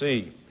opportunity to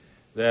see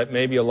that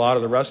maybe a lot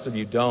of the rest of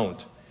you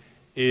don't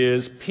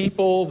is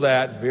people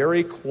that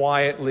very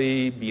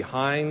quietly,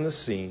 behind the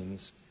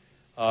scenes,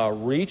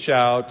 reach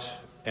out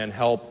and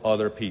help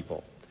other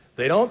people.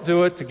 They don't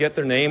do it to get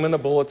their name in the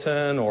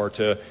bulletin or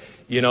to,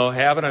 you know,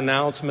 have an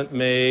announcement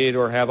made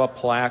or have a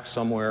plaque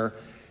somewhere.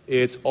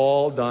 It's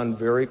all done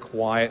very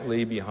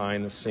quietly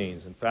behind the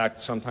scenes. In fact,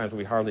 sometimes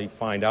we hardly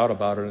find out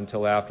about it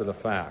until after the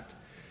fact.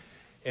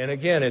 And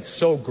again, it's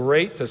so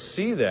great to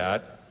see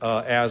that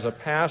as a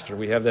pastor.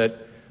 We have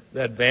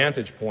that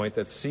vantage point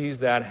that sees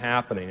that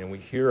happening and we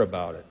hear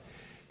about it.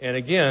 And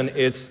again,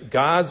 it's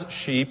God's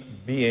sheep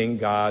being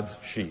God's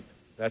sheep.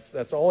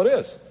 That's all it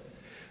is.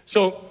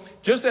 So,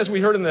 just as we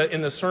heard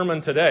in the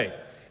sermon today,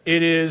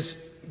 it is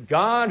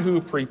God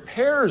who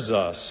prepares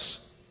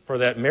us for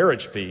that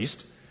marriage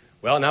feast.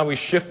 Well, now we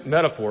shift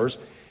metaphors.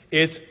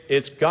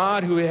 It's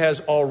God who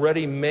has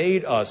already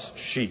made us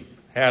sheep,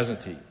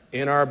 hasn't he,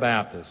 in our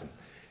baptism.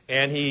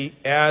 And he,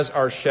 as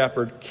our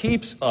shepherd,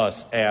 keeps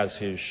us as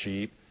his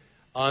sheep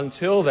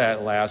until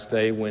that last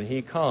day when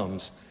he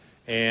comes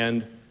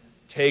and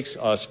takes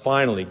us,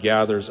 finally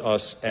gathers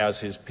us as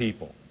his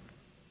people.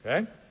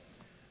 Okay?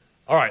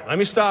 All right, let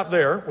me stop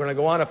there. We're going to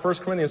go on to 1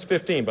 Corinthians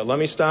 15, but let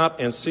me stop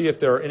and see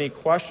if there are any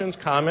questions,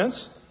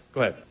 comments.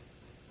 Go ahead.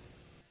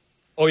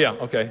 Oh, yeah,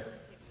 okay.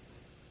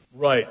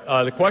 Right.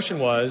 The question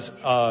was,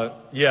 I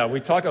think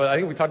we talked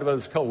about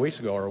this a couple weeks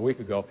ago or a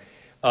week ago.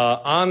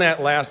 On that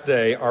last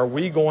day, are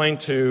we going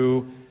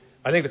to,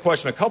 I think the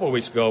question a couple of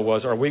weeks ago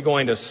was, are we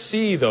going to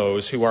see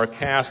those who are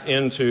cast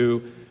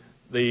into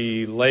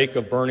the lake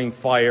of burning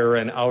fire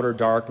and outer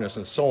darkness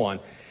and so on?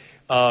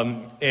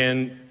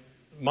 And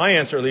my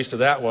answer, at least to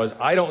that, was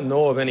I don't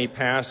know of any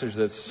passage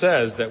that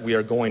says that we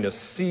are going to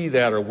see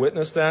that or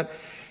witness that.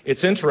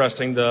 It's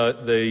interesting,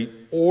 the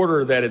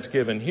order that it's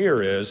given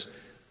here is,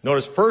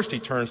 notice first he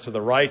turns to the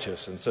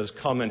righteous and says,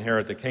 come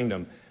inherit the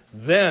kingdom.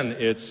 Then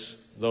it's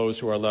those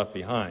who are left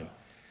behind.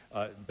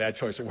 Bad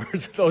choice of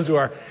words. Those who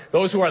are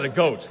the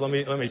goats. Let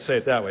me say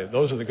it that way.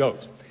 Those are the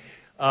goats.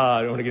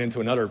 I don't want to get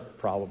into another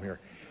problem here.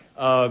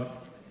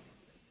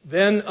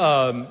 Then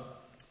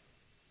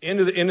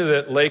into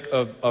the lake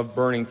of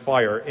burning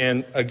fire.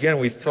 And again,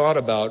 we thought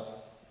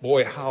about,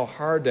 boy, how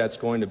hard that's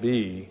going to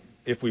be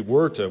if we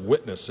were to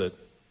witness it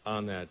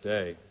on that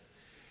day.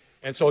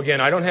 And so again,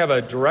 I don't have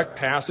a direct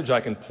passage I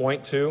can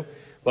point to,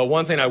 but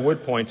one thing I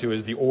would point to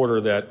is the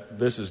order that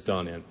this is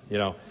done in. You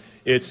know,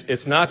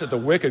 it's not that the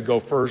wicked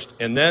go first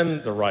and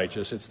then the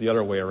righteous, it's the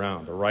other way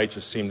around. The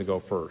righteous seem to go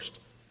first.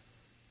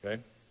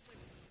 Okay?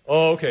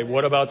 Oh, okay,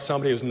 what about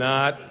somebody who's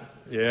not?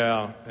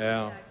 Yeah,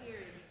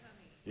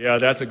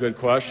 that's a good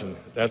question.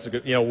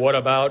 What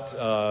about,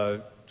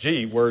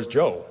 where's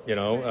Joe?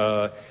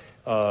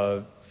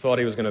 Thought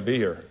he was going to be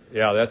here.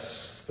 Yeah,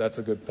 that's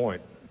a good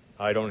point.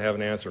 I don't have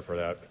an answer for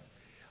that.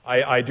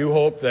 I do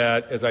hope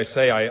that, as I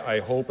say,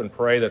 I hope and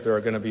pray that there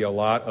are going to be a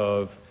lot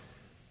of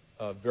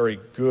very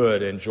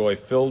good and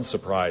joy-filled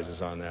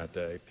surprises on that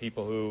day.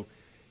 People who,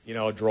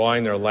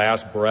 drawing their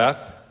last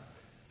breath,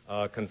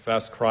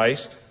 confess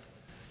Christ,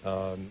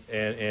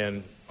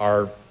 and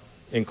are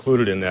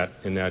included in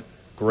that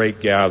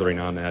great gathering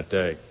on that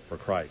day. for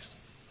Christ.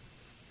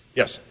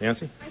 Yes,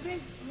 Nancy? I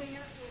think we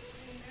have to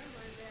remember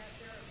that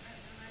there are, and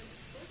I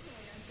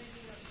personally, I'm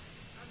thinking of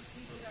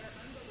people that are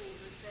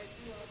unbelievers that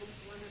do all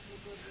these wonderful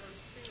good works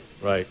too.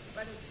 Right.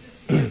 But it's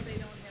just because they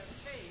don't have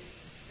faith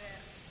that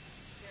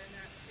they're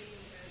not seen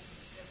as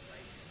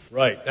righteous.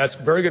 Right. That's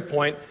a very good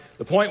point.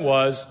 The point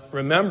was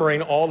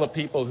remembering all the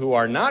people who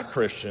are not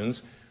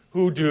Christians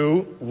who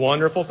do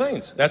wonderful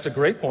things. That's a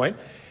great point.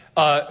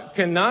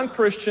 Can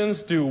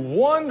non-Christians do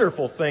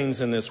wonderful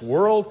things in this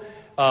world,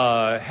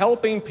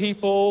 helping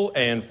people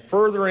and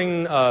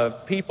furthering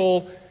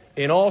people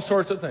in all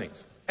sorts of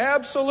things?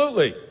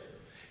 Absolutely.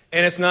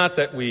 And it's not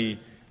that we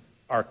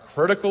are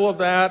critical of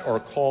that or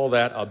call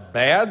that a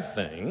bad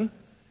thing.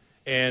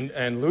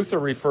 And Luther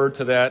referred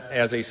to that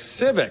as a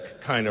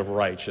civic kind of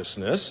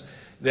righteousness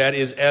that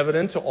is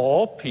evident to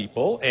all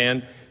people,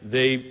 and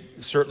they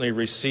certainly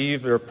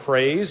receive their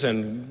praise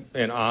and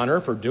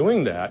honor for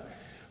doing that.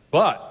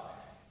 But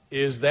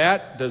does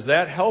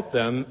that help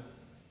them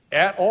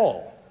at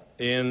all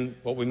in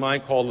what we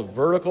might call the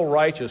vertical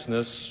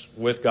righteousness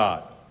with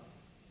God,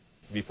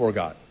 before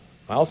God?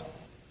 Miles?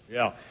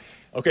 Yeah.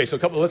 Okay, so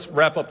let's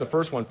wrap up the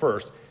first one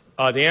first.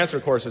 The answer,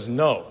 of course, is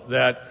no.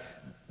 That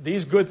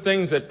these good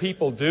things that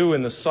people do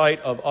in the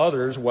sight of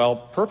others, well,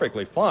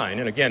 perfectly fine.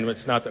 And again,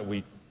 it's not that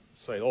we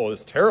say, oh,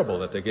 it's terrible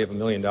that they gave $1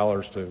 million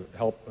to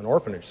help an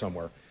orphanage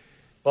somewhere.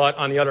 But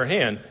on the other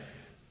hand,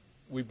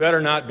 we better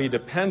not be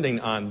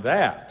depending on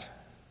that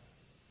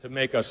to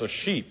make us a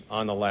sheep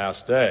on the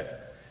last day.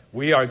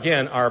 We,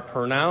 again, are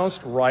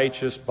pronounced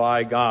righteous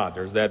by God.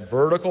 There's that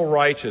vertical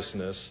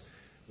righteousness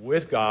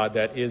with God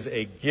that is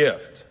a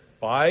gift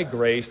by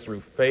grace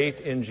through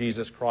faith in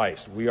Jesus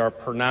Christ. We are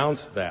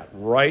pronounced that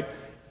right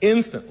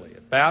instantly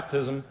at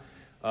baptism,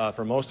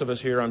 for most of us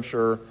here, I'm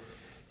sure.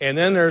 And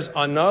then there's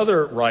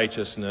another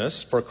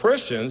righteousness for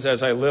Christians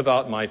as I live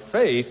out my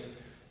faith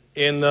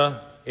in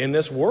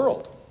this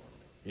world,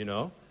 you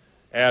know,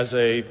 as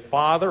a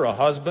father, a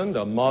husband,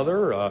 a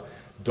mother, a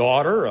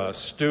daughter, a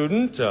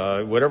student,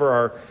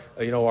 whatever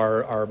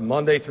our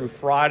Monday through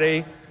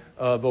Friday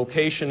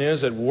vocation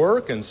is at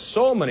work, in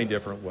so many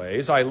different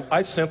ways.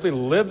 I simply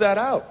live that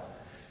out.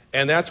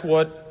 And that's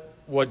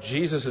what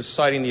Jesus is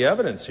citing the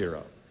evidence here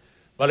of.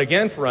 But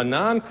again, for a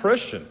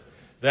non-Christian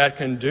that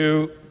can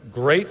do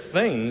great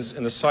things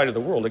in the sight of the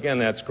world, again,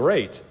 that's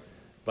great,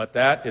 but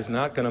that is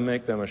not going to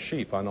make them a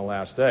sheep on the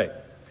last day.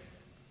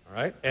 All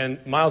right?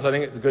 And Miles, I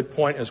think it's a good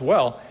point as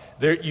well.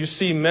 You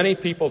see many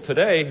people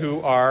today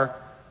who are,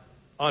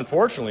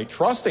 unfortunately,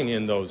 trusting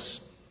in those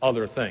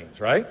other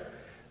things, right?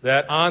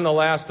 That on the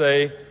last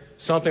day,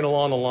 something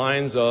along the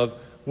lines of,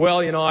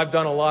 well, you know, I've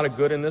done a lot of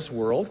good in this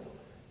world,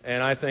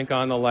 and I think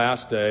on the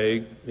last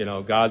day, you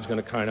know, God's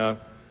going to kind of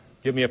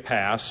give me a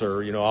pass,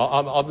 or, you know,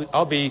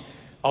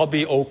 I'll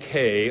be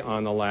okay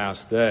on the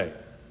last day.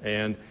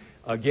 And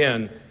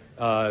again,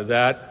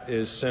 that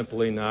is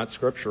simply not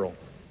scriptural.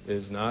 It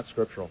is not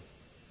scriptural.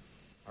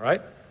 All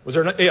right? Was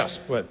there? Yes.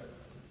 Go ahead.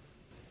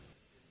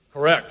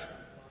 Correct.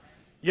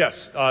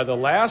 Yes. The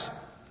last.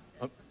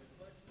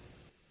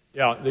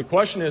 Yeah. The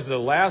question is the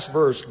last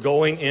verse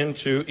going away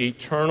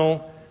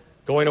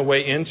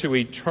into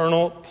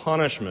eternal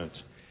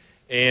punishment,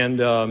 and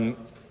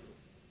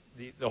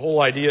the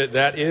whole idea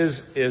that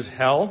is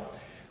hell.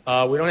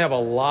 We don't have a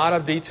lot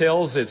of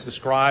details. It's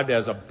described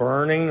as a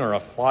burning or a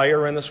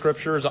fire in the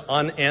Scriptures,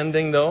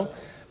 unending though.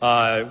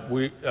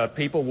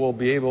 People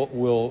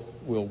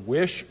will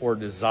wish or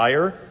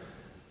desire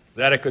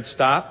that it could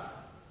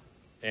stop,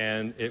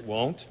 and it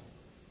won't.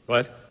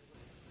 But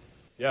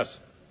yes,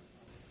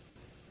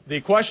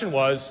 the question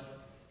was: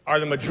 are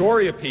the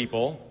majority of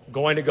people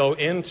going to go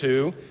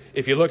into?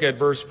 If you look at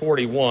verse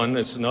 41,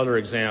 it's another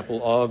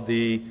example of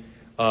the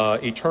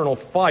eternal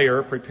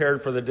fire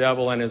prepared for the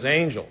devil and his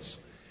angels.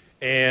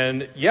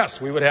 And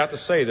yes, we would have to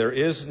say there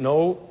is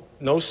no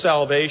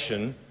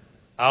salvation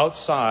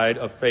outside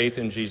of faith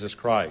in Jesus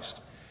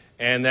Christ.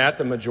 And that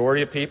the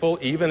majority of people,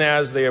 even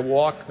as they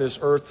walk this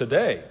earth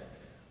today,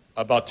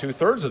 about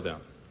 2/3 of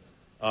them,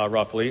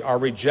 roughly, are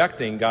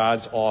rejecting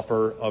God's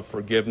offer of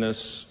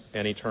forgiveness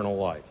and eternal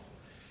life.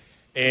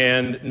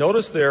 And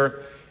notice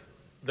there,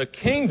 the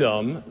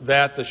kingdom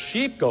that the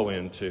sheep go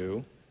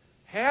into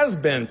has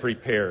been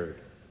prepared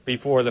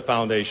before the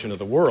foundation of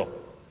the world.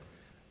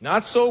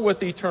 Not so with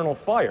the eternal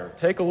fire.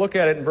 Take a look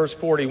at it in verse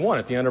 41,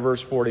 at the end of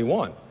verse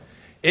 41.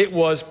 It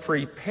was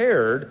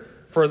prepared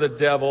for the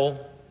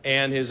devil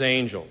and his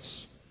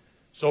angels.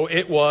 So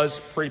it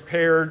was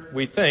prepared,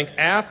 we think,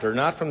 after,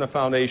 not from the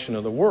foundation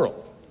of the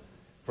world,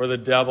 for the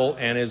devil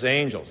and his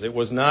angels. It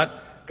was not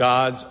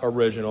God's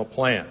original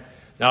plan.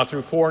 Now,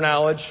 through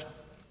foreknowledge,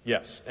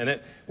 yes. And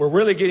we're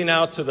really getting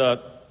out to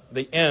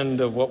the end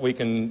of what we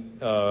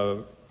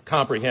can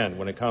comprehend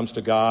when it comes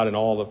to God and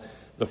all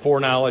the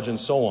foreknowledge and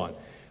so on.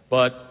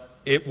 But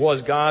it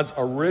was God's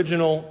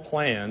original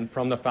plan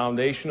from the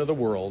foundation of the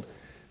world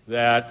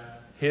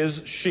that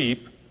his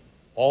sheep,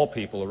 all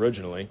people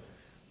originally,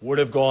 would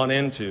have gone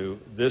into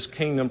this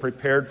kingdom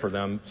prepared for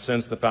them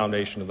since the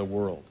foundation of the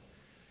world.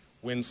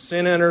 When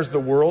sin enters the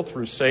world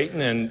through Satan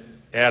and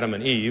Adam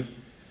and Eve,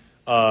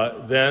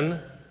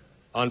 then,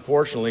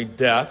 unfortunately,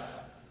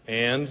 death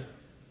and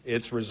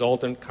its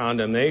resultant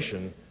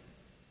condemnation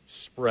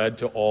spread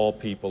to all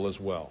people as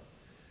well.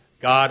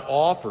 God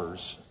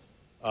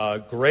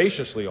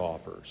graciously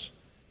offers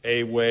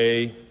a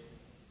way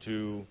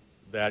to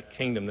that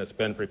kingdom that's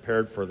been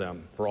prepared for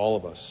them, for all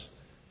of us,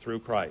 through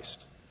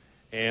Christ.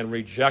 And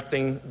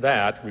rejecting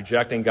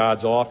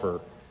God's offer,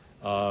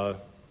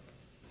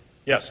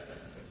 yes?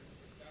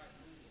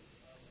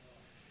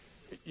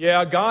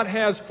 Yeah, God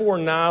has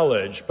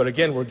foreknowledge, but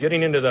again, we're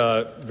getting into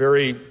the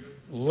very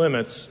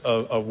limits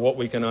of what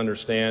we can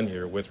understand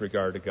here with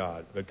regard to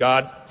God. But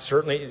God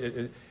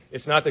certainly,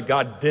 it's not that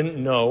God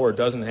didn't know or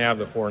doesn't have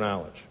the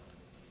foreknowledge.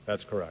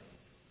 That's correct.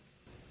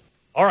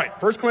 All right,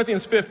 1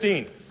 Corinthians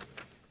 15.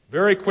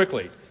 Very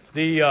quickly.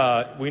 We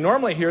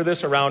normally hear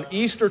this around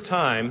Easter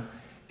time,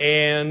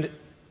 and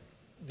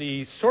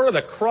the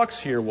crux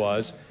here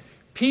was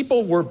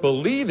people were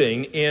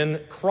believing in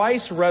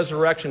Christ's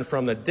resurrection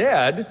from the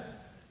dead,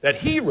 that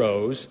he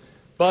rose,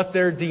 but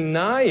they're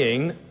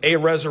denying a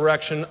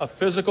resurrection, a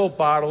physical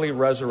bodily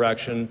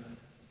resurrection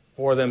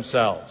for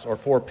themselves or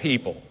for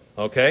people.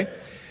 Okay?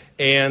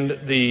 And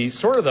the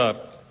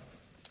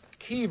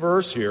key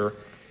verse here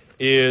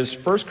is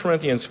 1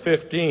 Corinthians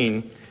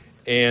 15,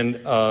 and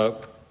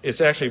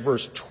it's actually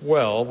verse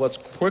 12. Let's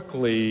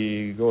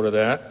quickly go to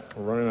that.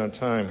 We're running out of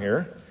time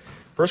here.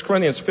 1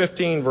 Corinthians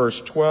 15,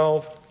 verse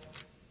 12,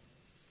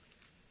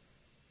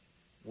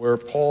 where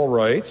Paul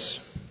writes,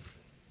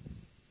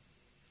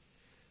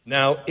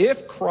 "Now,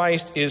 if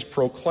Christ is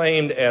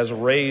proclaimed as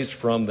raised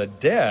from the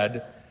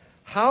dead,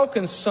 how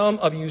can some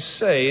of you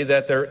say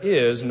that there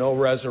is no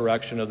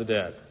resurrection of the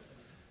dead?"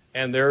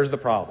 And there's the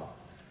problem.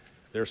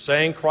 They're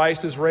saying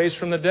Christ is raised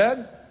from the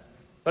dead,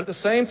 but at the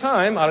same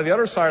time, out of the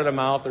other side of the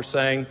mouth, they're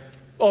saying,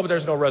 oh, but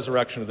there's no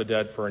resurrection of the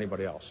dead for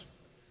anybody else.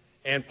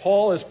 And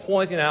Paul is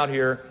pointing out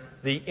here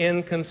the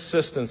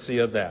inconsistency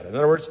of that. In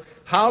other words,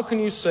 how can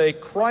you say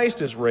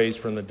Christ is raised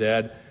from the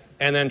dead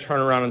and then turn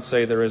around and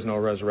say there is no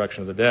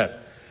resurrection of the dead?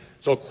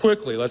 So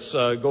quickly, let's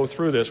go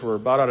through this. We're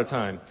about out of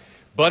time.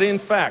 But in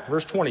fact,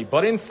 verse 20,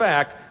 but in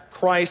fact,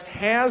 Christ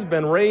has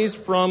been raised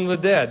from the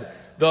dead,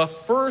 the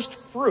first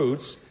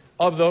fruits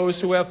of those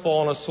who have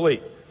fallen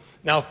asleep.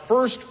 Now,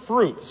 first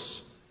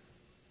fruits,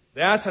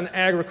 that's an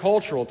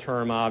agricultural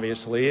term,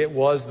 obviously. It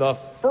was the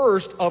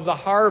first of the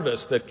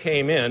harvest that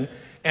came in,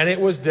 and it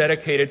was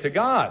dedicated to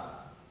God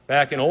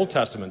back in Old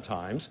Testament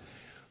times.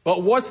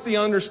 But what's the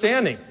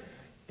understanding?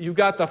 You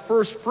got the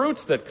first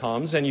fruits that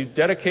comes, and you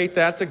dedicate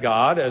that to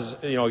God as,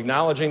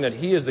 acknowledging that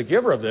he is the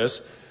giver of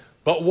this.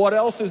 But what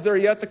else is there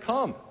yet to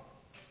come?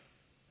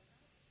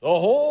 The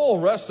whole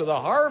rest of the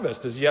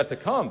harvest is yet to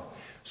come.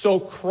 So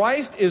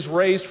Christ is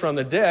raised from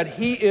the dead.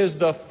 He is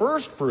the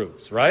first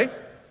fruits, right?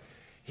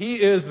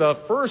 He is the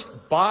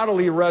first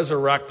bodily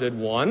resurrected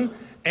one,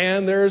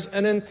 and there's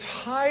an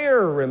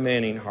entire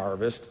remaining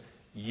harvest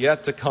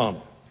yet to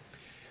come.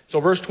 So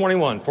verse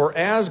 21, for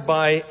as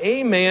by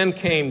a man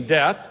came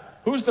death,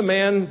 who's the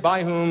man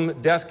by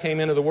whom death came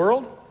into the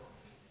world?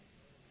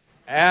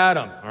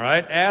 Adam, all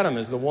right? Adam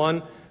is the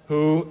one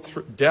who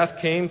death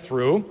came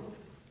through.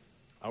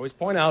 I always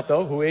point out,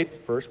 though, who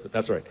ate first, but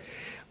that's right.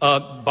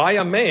 By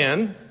a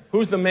man,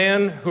 who's the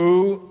man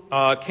who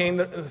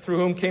through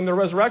whom came the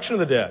resurrection of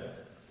the dead?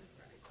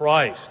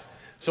 Christ.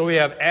 So we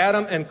have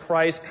Adam and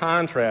Christ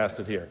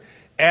contrasted here.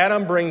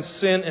 Adam brings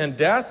sin and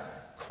death.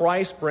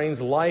 Christ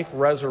brings life,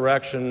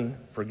 resurrection,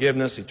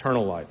 forgiveness,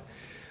 eternal life.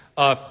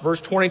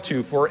 Verse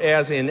 22, for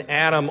as in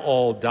Adam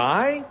all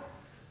die,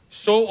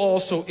 so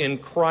also in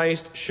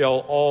Christ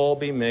shall all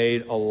be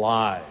made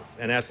alive.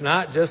 And that's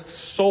not just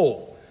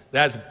soul.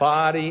 That's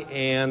body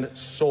and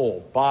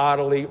soul,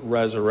 bodily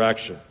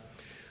resurrection.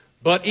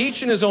 But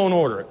each in his own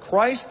order.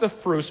 Christ the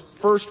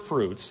first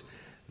fruits,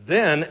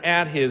 then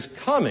at his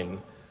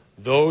coming,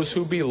 those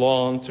who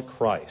belong to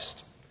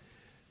Christ.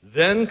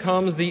 Then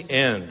comes the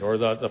end, or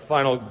the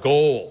final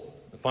goal,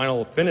 the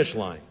final finish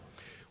line.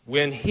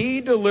 When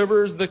he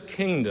delivers the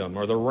kingdom,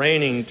 or the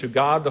reigning, to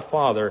God the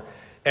Father,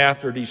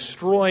 after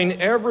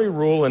destroying every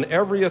rule and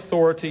every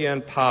authority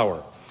and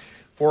power.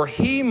 For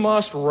he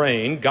must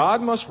reign,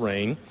 God must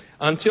reign,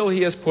 until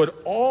he has put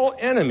all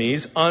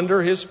enemies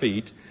under his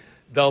feet.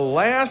 The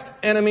last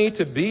enemy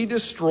to be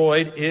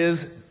destroyed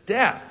is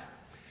death.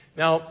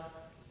 Now,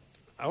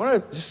 I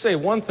want to just say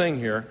one thing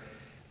here.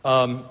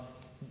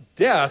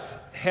 Death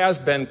has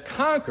been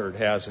conquered,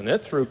 hasn't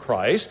it, through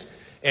Christ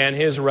and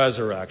his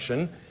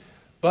resurrection.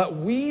 But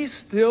we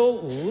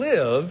still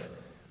live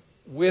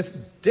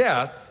with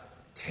death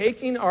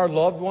taking our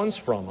loved ones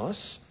from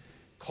us,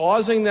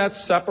 causing that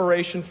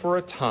separation for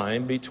a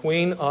time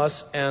between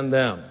us and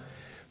them.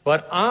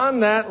 But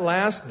on that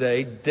last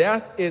day,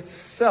 death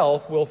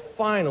itself will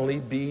finally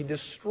be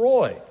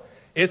destroyed.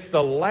 It's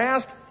the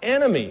last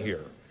enemy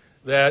here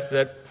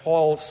that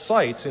Paul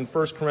cites in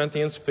 1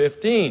 Corinthians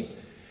 15.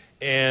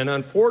 And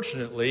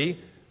unfortunately,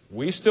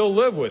 we still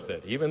live with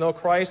it. Even though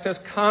Christ has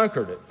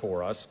conquered it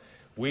for us,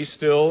 we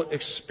still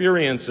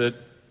experience it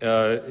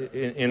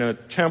in a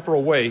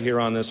temporal way here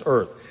on this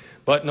earth.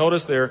 But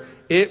notice there,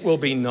 it will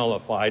be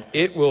nullified.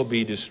 It will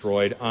be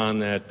destroyed on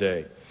that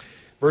day.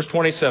 Verse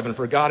 27,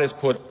 for God has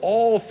put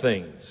all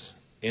things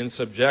in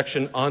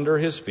subjection under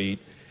his feet.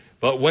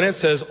 But when it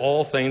says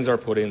all things are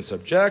put in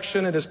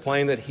subjection, it is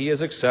plain that he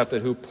is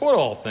accepted who put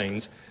all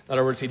things. In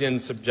other words, he didn't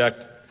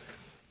subject,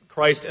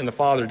 Christ and the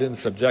Father didn't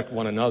subject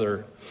one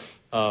another.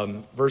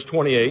 Verse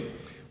 28,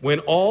 when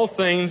all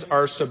things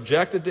are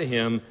subjected to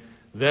him,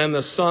 then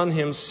the Son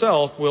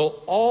himself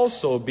will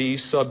also be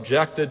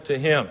subjected to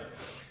him.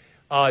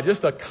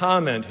 Just a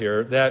comment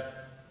here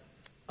that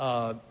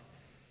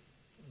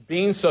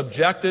being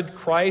subjected,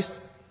 Christ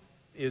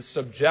is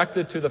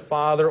subjected to the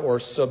Father or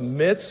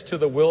submits to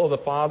the will of the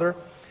Father.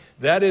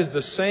 That is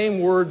the same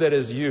word that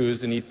is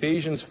used in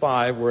Ephesians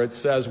 5 where it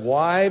says,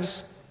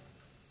 wives,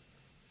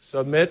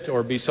 submit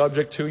or be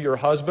subject to your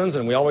husbands.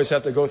 And we always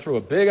have to go through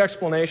a big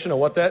explanation of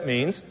what that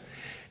means.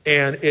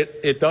 And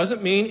it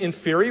doesn't mean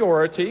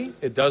inferiority.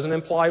 It doesn't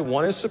imply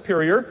one is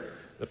superior.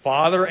 The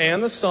Father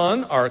and the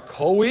Son are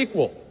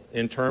co-equal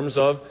in terms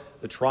of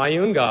the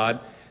triune God.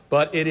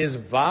 But it is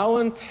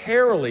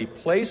voluntarily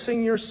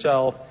placing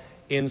yourself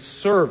in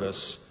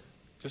service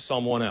to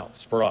someone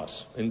else, for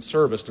us, in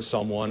service to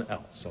someone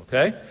else,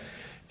 okay?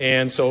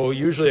 And so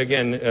usually,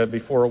 again,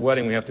 before a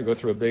wedding, we have to go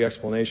through a big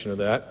explanation of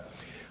that.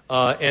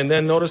 And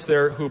then notice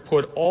there, who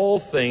put all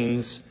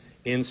things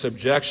in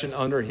subjection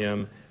under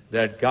him,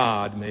 that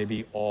God may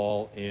be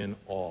all in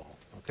all,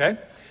 okay?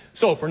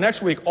 So for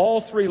next week,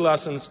 all three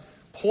lessons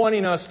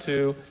pointing us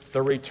to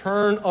the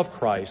return of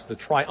Christ, the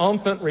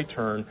triumphant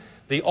return,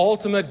 the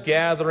ultimate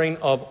gathering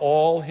of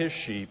all his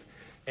sheep.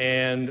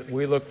 And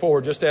we look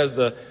forward, just as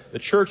the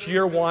church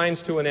year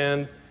winds to an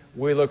end,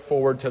 we look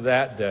forward to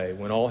that day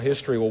when all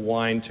history will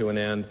wind to an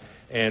end.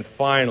 And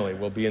finally,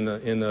 we'll be in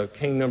the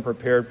kingdom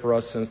prepared for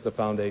us since the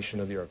foundation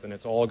of the earth. And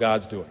it's all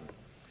God's doing.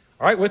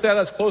 All right, with that,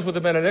 let's close with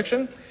the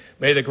benediction.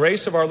 May the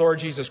grace of our Lord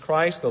Jesus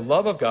Christ, the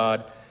love of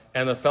God,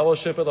 and the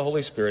fellowship of the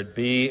Holy Spirit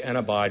be and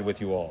abide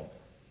with you all.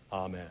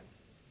 Amen.